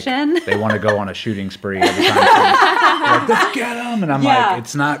of is like, affirmation. they want to go on a shooting spree every time. Like, let's get him. And I'm like,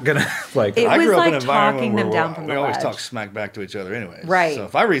 it's not going to, like. It I was grew up like in an environment talking where them down from we the always ledge. talk smack back to each other anyway. Right. So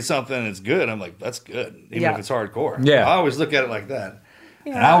if I read something and it's good, I'm like, that's good, even if it's hardcore. Yeah. I always look at it like that.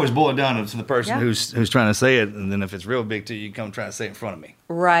 And I always boil it down to the person who's trying to say it, and then if it's real big to you, you come try to say it in front of me.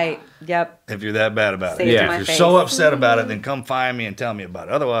 Right. Yep. If you're that bad about Say it. it to If my you're face. so upset about it, then come find me and tell me about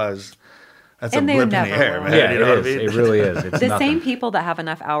it. Otherwise, that's And a they blip in the never air, will. man. Yeah, You know it what I is. mean? It really is. It's The nothing. same people that have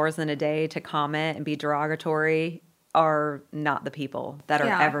enough hours in a day to comment and be derogatory are not the people that are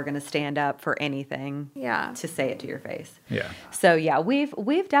ever going to stand up for anything to say it to your face. Yeah. So yeah,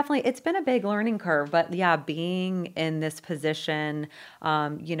 we've definitely, it's been a big learning curve, but yeah, being in this position,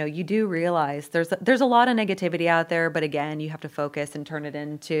 you do realize there's a lot of negativity out there, but again, you have to focus and turn it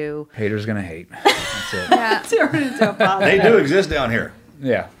into Haters going to hate. That's it. turn it into a positive. They do exist down here.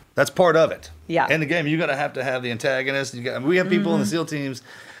 Yeah. That's part of it. Yeah. In the game, you're gonna have to have the antagonist. We have people in the SEAL teams,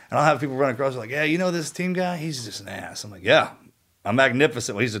 and I'll have people run across like, yeah, you know this team guy? He's just an ass. I'm like, yeah, I'm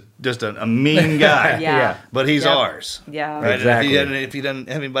magnificent. Well, he's just a mean guy. Yeah. But he's ours. Yeah. Right? Exactly. And if he doesn't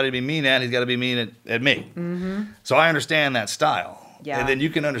have anybody to be mean at, he's got to be mean at me. Mm-hmm. So I understand that style. Yeah. And then you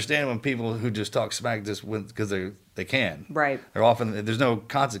can understand when people who just talk smack just because they can. Right. They're often, there's no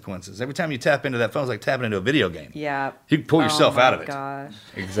consequences. Every time you tap into that phone, it's like tapping into a video game. Yeah. You can pull yourself out of it. Gosh.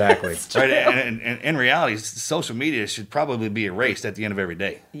 Exactly. Right? And in reality, social media should probably be erased at the end of every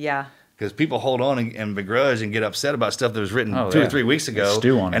day. Yeah. Because people hold on and begrudge and get upset about stuff that was written 2 or 3 weeks ago.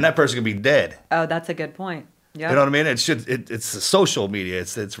 Stew on it. And that person could be dead. Oh, that's a good point. Yeah. You know what I mean? It's the social media.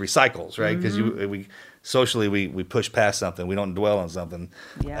 It's recycles, right? Because we socially we push past something. We don't dwell on something.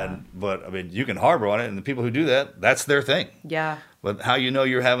 Yeah. But I mean, you can harbor on it, and the people who do that, that's their thing. Yeah. But how you know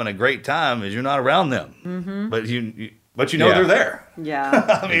you're having a great time is you're not around them. Mm-hmm. But you know they're there.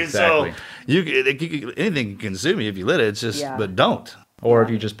 Yeah. I mean, Exactly. so anything can consume you if you let it. It's just, but don't. Or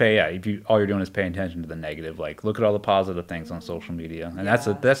if you just all you're doing is paying attention to the negative. Like, look at all the positive things on social media, and that's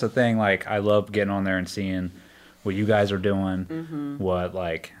the thing. Like, I love getting on there and seeing what you guys are doing, what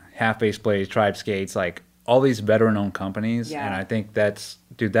like Half Base Plays, Tribe Skates, like all these veteran-owned companies, and I think that's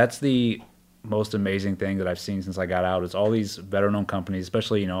the most amazing thing that I've seen since I got out is all these veteran-owned companies,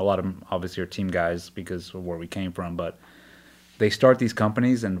 especially a lot of them obviously are team guys because of where we came from, but they start these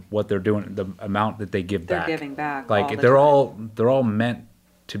companies and what they're doing, the amount that they give back. They're giving back. Like they're all meant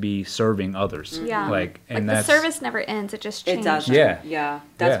to be serving others. Yeah. Like the that's service never ends. It just changes. It doesn't. Yeah.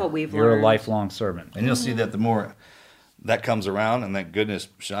 That's what we've You're learned. a lifelong servant. And you'll see that the more that comes around and that goodness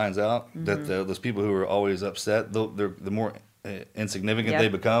shines out, that those people who are always upset, the more insignificant they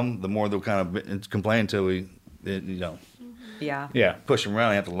become, the more they'll kind of complain until we push them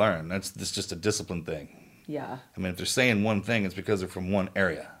around. They have to learn. That's just a discipline thing. Yeah. I mean, if they're saying one thing, it's because they're from one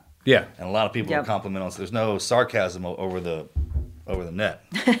area. Yeah. And a lot of people will compliment us. There's no sarcasm over the net.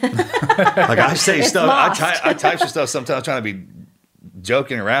 Like I say stuff, I type some stuff sometimes trying to be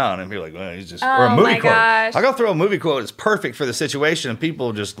joking around, and people are like, well, he's just, or a movie quote. Gosh. I go throw a movie quote, it's perfect for the situation, and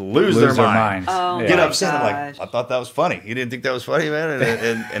people just lose their mind. Oh, Get my upset. I'm gosh. like, I thought that was funny. You didn't think that was funny, man?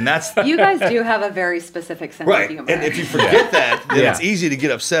 And that's You guys do have a very specific sense right. of humor. And if you forget that, then it's easy to get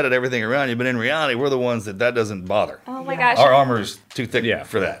upset at everything around you. But in reality, we're the ones that doesn't bother. Oh my gosh. Our armor is too thick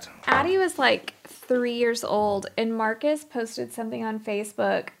for that. Addie was like 3 years old, and Marcus posted something on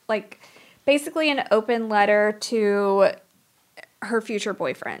Facebook, like basically an open letter to her future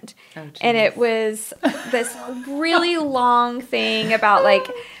boyfriend. And it was this really long thing about like,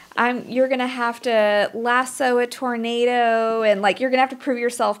 you're going to have to lasso a tornado, and like, you're going to have to prove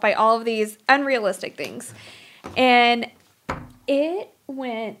yourself by all of these unrealistic things. And it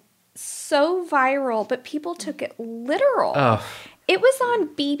went so viral, but people took it literal. Oh. It was on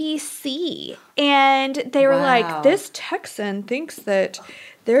BBC, and they were like, "This Texan thinks that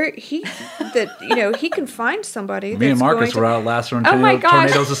he can find somebody." Me and Marcus were out last run my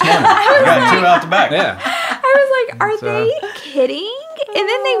gosh. tornadoes this morning. Got 2 out the back. Yeah. I was like, "Are they kidding?" And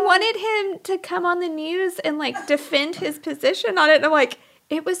then they wanted him to come on the news and like defend his position on it. And I'm like,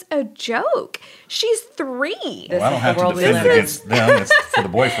 it was a joke. She's 3. Well, I don't have to defend it against them. It's for the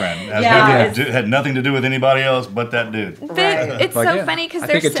boyfriend. It had nothing to do with anybody else but that dude. It's Like, so funny because I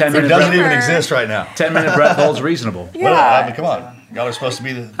their think a sense of 10-minute It doesn't humor. even exist right now. 10-minute breath hold's reasonable. Well, I mean, come on. Y'all are supposed to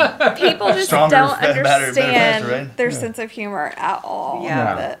be the People just stronger, don't better, better, understand faster, right? their sense of humor at all.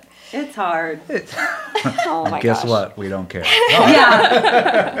 Yeah. But, It's hard. oh my Guess gosh. what? We don't care.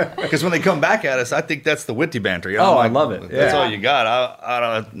 Because when they come back at us, I think that's the witty banter. You know? Oh, I like, love it. That's Yeah. all you got. I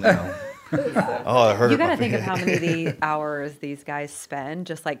don't know. Oh, it hurt. You got to think of how many hours these guys spend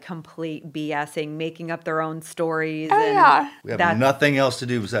just like complete BSing, making up their own stories. Oh, and yeah. We have nothing else to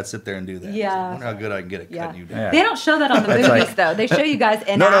do besides sit there and do that. Yeah. I wonder how good I can get at cutting you down. Yeah. They don't show that on the movies, though. They show you guys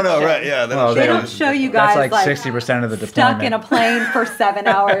in action. No, right, yeah. They don't show you guys That's like 60% of the deployment. stuck in a plane for 7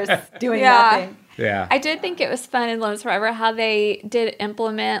 hours doing nothing. Yeah. I did think it was fun in Loans Forever how they did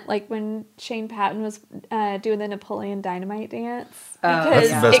implement, like when Shane Patton was doing the Napoleon Dynamite dance. Because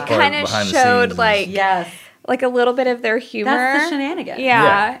That's the best it part kind of behind the showed scenes. like a little bit of their humor. That's the shenanigans.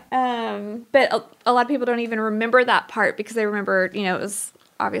 Yeah. But a lot of people don't even remember that part because they remember, it was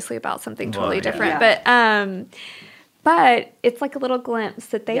obviously about something totally different. Yeah. But it's like a little glimpse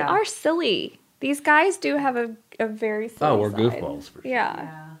that they Yeah. are silly. These guys do have a very silly we're side. goofballs for sure.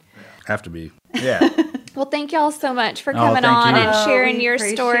 Yeah. Have to be. Yeah. Well, thank y'all so much for Oh, coming thank on you. and sharing we your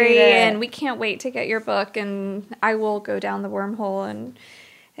appreciate story. it. And we can't wait to get your book. And I will go down the wormhole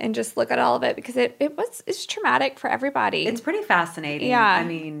and just look at all of it because it's traumatic for everybody. It's pretty fascinating. Yeah. I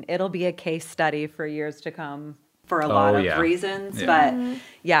mean, it'll be a case study for years to come for a lot of reasons. Yeah. But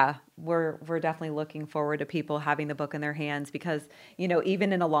yeah, we're definitely looking forward to people having the book in their hands because,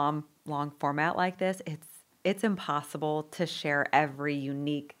 even in a long format like this, it's impossible to share every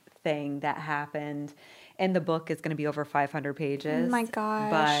unique thing that happened. And the book is going to be over 500 pages. Oh my gosh.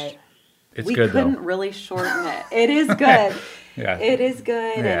 But It's we good, couldn't though. really shorten it. It is good. Yeah. It is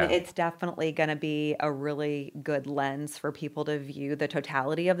good. Yeah. And it's definitely going to be a really good lens for people to view the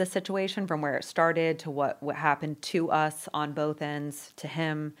totality of the situation from where it started to what happened to us on both ends, to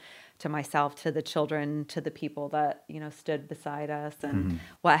him, to myself, to the children, to the people that, stood beside us and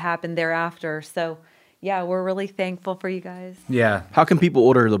what happened thereafter. So, yeah, we're really thankful for you guys. Yeah. How can people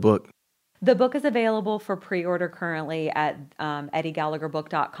order the book? The book is available for pre-order currently at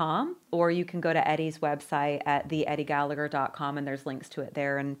EddieGallagherBook.com, or you can go to Eddie's website at theeddiegallagher.com, and there's links to it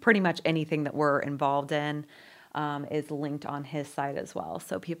there. And pretty much anything that we're involved in is linked on his site as well,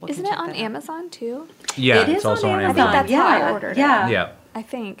 so people Isn't can it check on that out. Amazon too? Yeah. It is it's also on I Amazon. think that's how I ordered it. Yeah. Yeah. I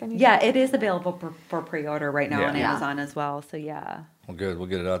think. Yeah, it is available for pre-order right now on Yeah. Amazon as well. So yeah. Well, good. We'll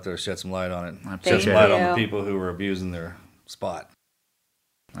get it out there, shed some light on it. Thank Shed some light on you. the people who were abusing their spot.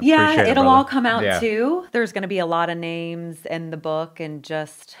 Yeah, Appreciate it, it'll brother. all come out Yeah. too. There's going to be a lot of names in the book, and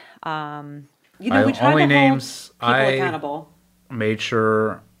just we try only to hold names people I accountable. made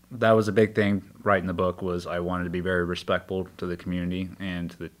sure that was a big thing writing the book was I wanted to be very respectful to the community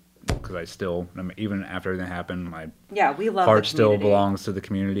and because I still, even after everything happened, my Yeah, we love heart the still community. belongs to the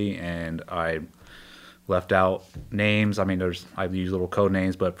community, and I left out names. I mean, I use little code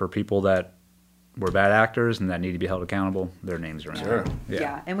names, but for people that were bad actors and that need to be held accountable, their names are in Sure. there.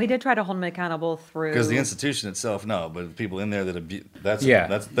 Yeah, and we did try to hold them accountable through Because the institution itself, no, but people in there that abuse, that's Yeah.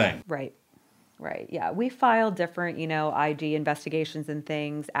 the thing. Right. Yeah. We filed different, IG investigations and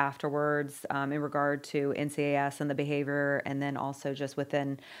things afterwards in regard to NCAS and the behavior, and then also just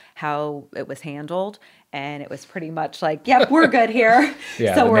within how it was handled. And it was pretty much like, yep, we're good here.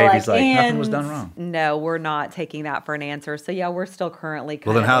 Yeah, so the we're Navy's like, nothing and was done wrong. No, we're not taking that for an answer. So yeah, we're still currently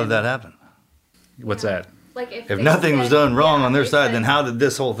Well, then how did that happen? What's that? Like If nothing was done wrong on their side, then how did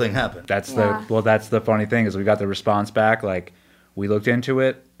this whole thing happen? That's the funny thing is we got the response back like we looked into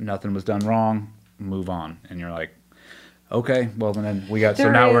it, nothing was done wrong, move on, and you're like, okay, well then we got so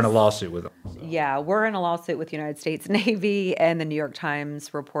There now we're in a is- lawsuit with them. Yeah, we're in a lawsuit with the United States Navy and the New York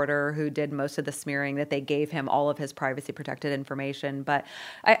Times reporter who did most of the smearing that they gave him all of his privacy protected information. But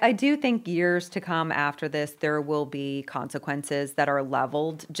I do think years to come after this, there will be consequences that are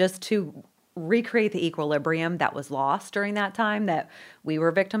leveled just to recreate the equilibrium that was lost during that time that we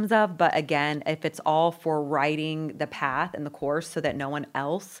were victims of. But again, if it's all for writing the path and the course so that no one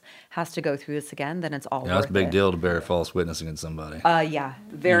else has to go through this again, then it's all Yeah, worth that's a big it. deal to bear false witness against somebody.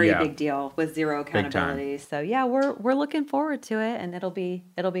 Very Yeah. big deal with zero Big time. accountability. So yeah, we're looking forward to it, and it'll be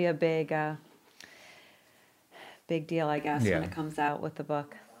a big big deal, I guess, Yeah. when it comes out with the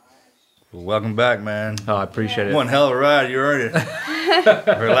book. Well, welcome back, man. Oh, I appreciate it. One hell of a ride. You earned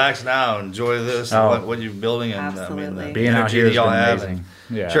it. Relax now. Enjoy this. Oh. What you're building, and Absolutely. the Being out energy here that has y'all been have. amazing.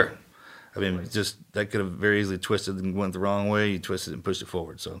 Yeah. Sure. I mean, just that could have very easily twisted and went the wrong way. You twisted it and pushed it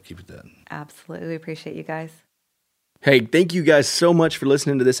forward. So keep it that. Absolutely, we appreciate you guys. Hey, thank you guys so much for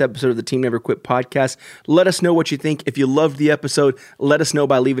listening to this episode of the Team Never Quit podcast. Let us know what you think. If you loved the episode, let us know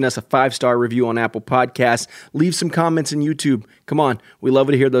by leaving us a 5-star review on Apple Podcasts. Leave some comments in YouTube. Come on, we love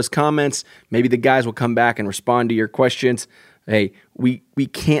to hear those comments. Maybe the guys will come back and respond to your questions. Hey, we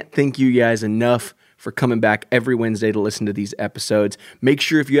can't thank you guys enough for coming back every Wednesday to listen to these episodes. Make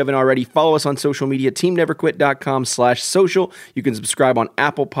sure, if you haven't already, follow us on social media, teamneverquit.com/social. You can subscribe on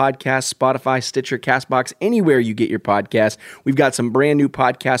Apple Podcasts, Spotify, Stitcher, CastBox, anywhere you get your podcasts. We've got some brand new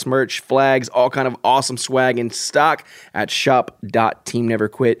podcast merch, flags, all kind of awesome swag in stock at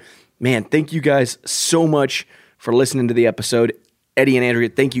shop.teamneverquit. Man, thank you guys so much for listening to the episode. Eddie and Andrea,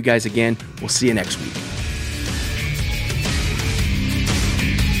 thank you guys again. We'll see you next week.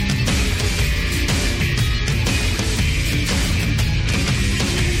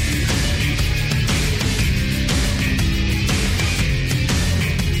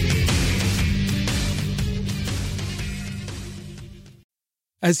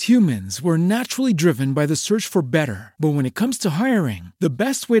 As humans, we're naturally driven by the search for better. But when it comes to hiring, the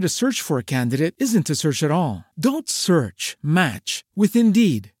best way to search for a candidate isn't to search at all. Don't search, match with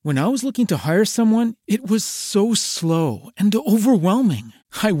Indeed. When I was looking to hire someone, it was so slow and overwhelming.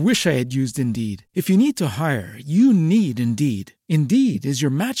 I wish I had used Indeed. If you need to hire, you need Indeed. Indeed is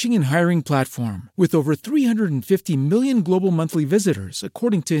your matching and hiring platform with over 350 million global monthly visitors,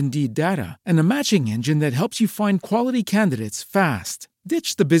 according to Indeed data, and a matching engine that helps you find quality candidates fast.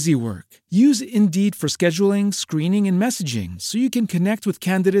 Ditch the busy work. Use Indeed for scheduling, screening, and messaging so you can connect with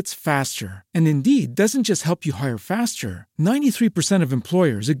candidates faster. And Indeed doesn't just help you hire faster. 93% of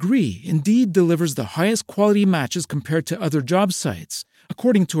employers agree Indeed delivers the highest quality matches compared to other job sites,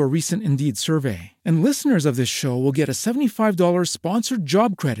 according to a recent Indeed survey. And listeners of this show will get a $75 sponsored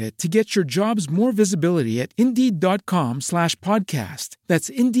job credit to get your jobs more visibility at Indeed.com/podcast. That's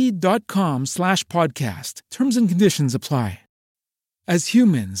Indeed.com/podcast. Terms and conditions apply. As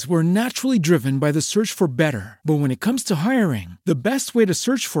humans, we're naturally driven by the search for better. But when it comes to hiring, the best way to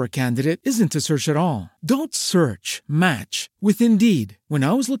search for a candidate isn't to search at all. Don't search, match with Indeed. When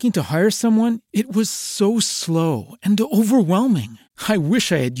I was looking to hire someone, it was so slow and overwhelming. I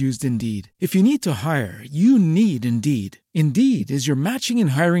wish I had used Indeed. If you need to hire, you need Indeed. Indeed is your matching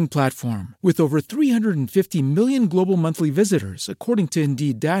and hiring platform with over 350 million global monthly visitors, according to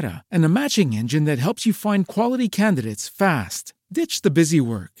Indeed data, and a matching engine that helps you find quality candidates fast. Ditch the busy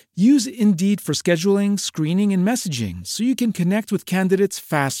work. Use Indeed for scheduling, screening, and messaging so you can connect with candidates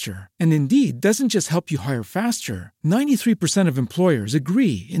faster. And Indeed doesn't just help you hire faster. 93% of employers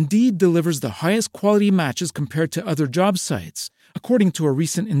agree Indeed delivers the highest quality matches compared to other job sites, according to a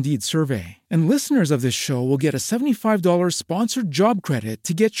recent Indeed survey. And listeners of this show will get a $75 sponsored job credit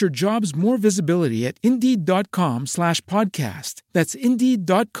to get your jobs more visibility at Indeed.com/podcast. That's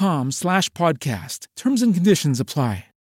Indeed.com/podcast. Terms and conditions apply.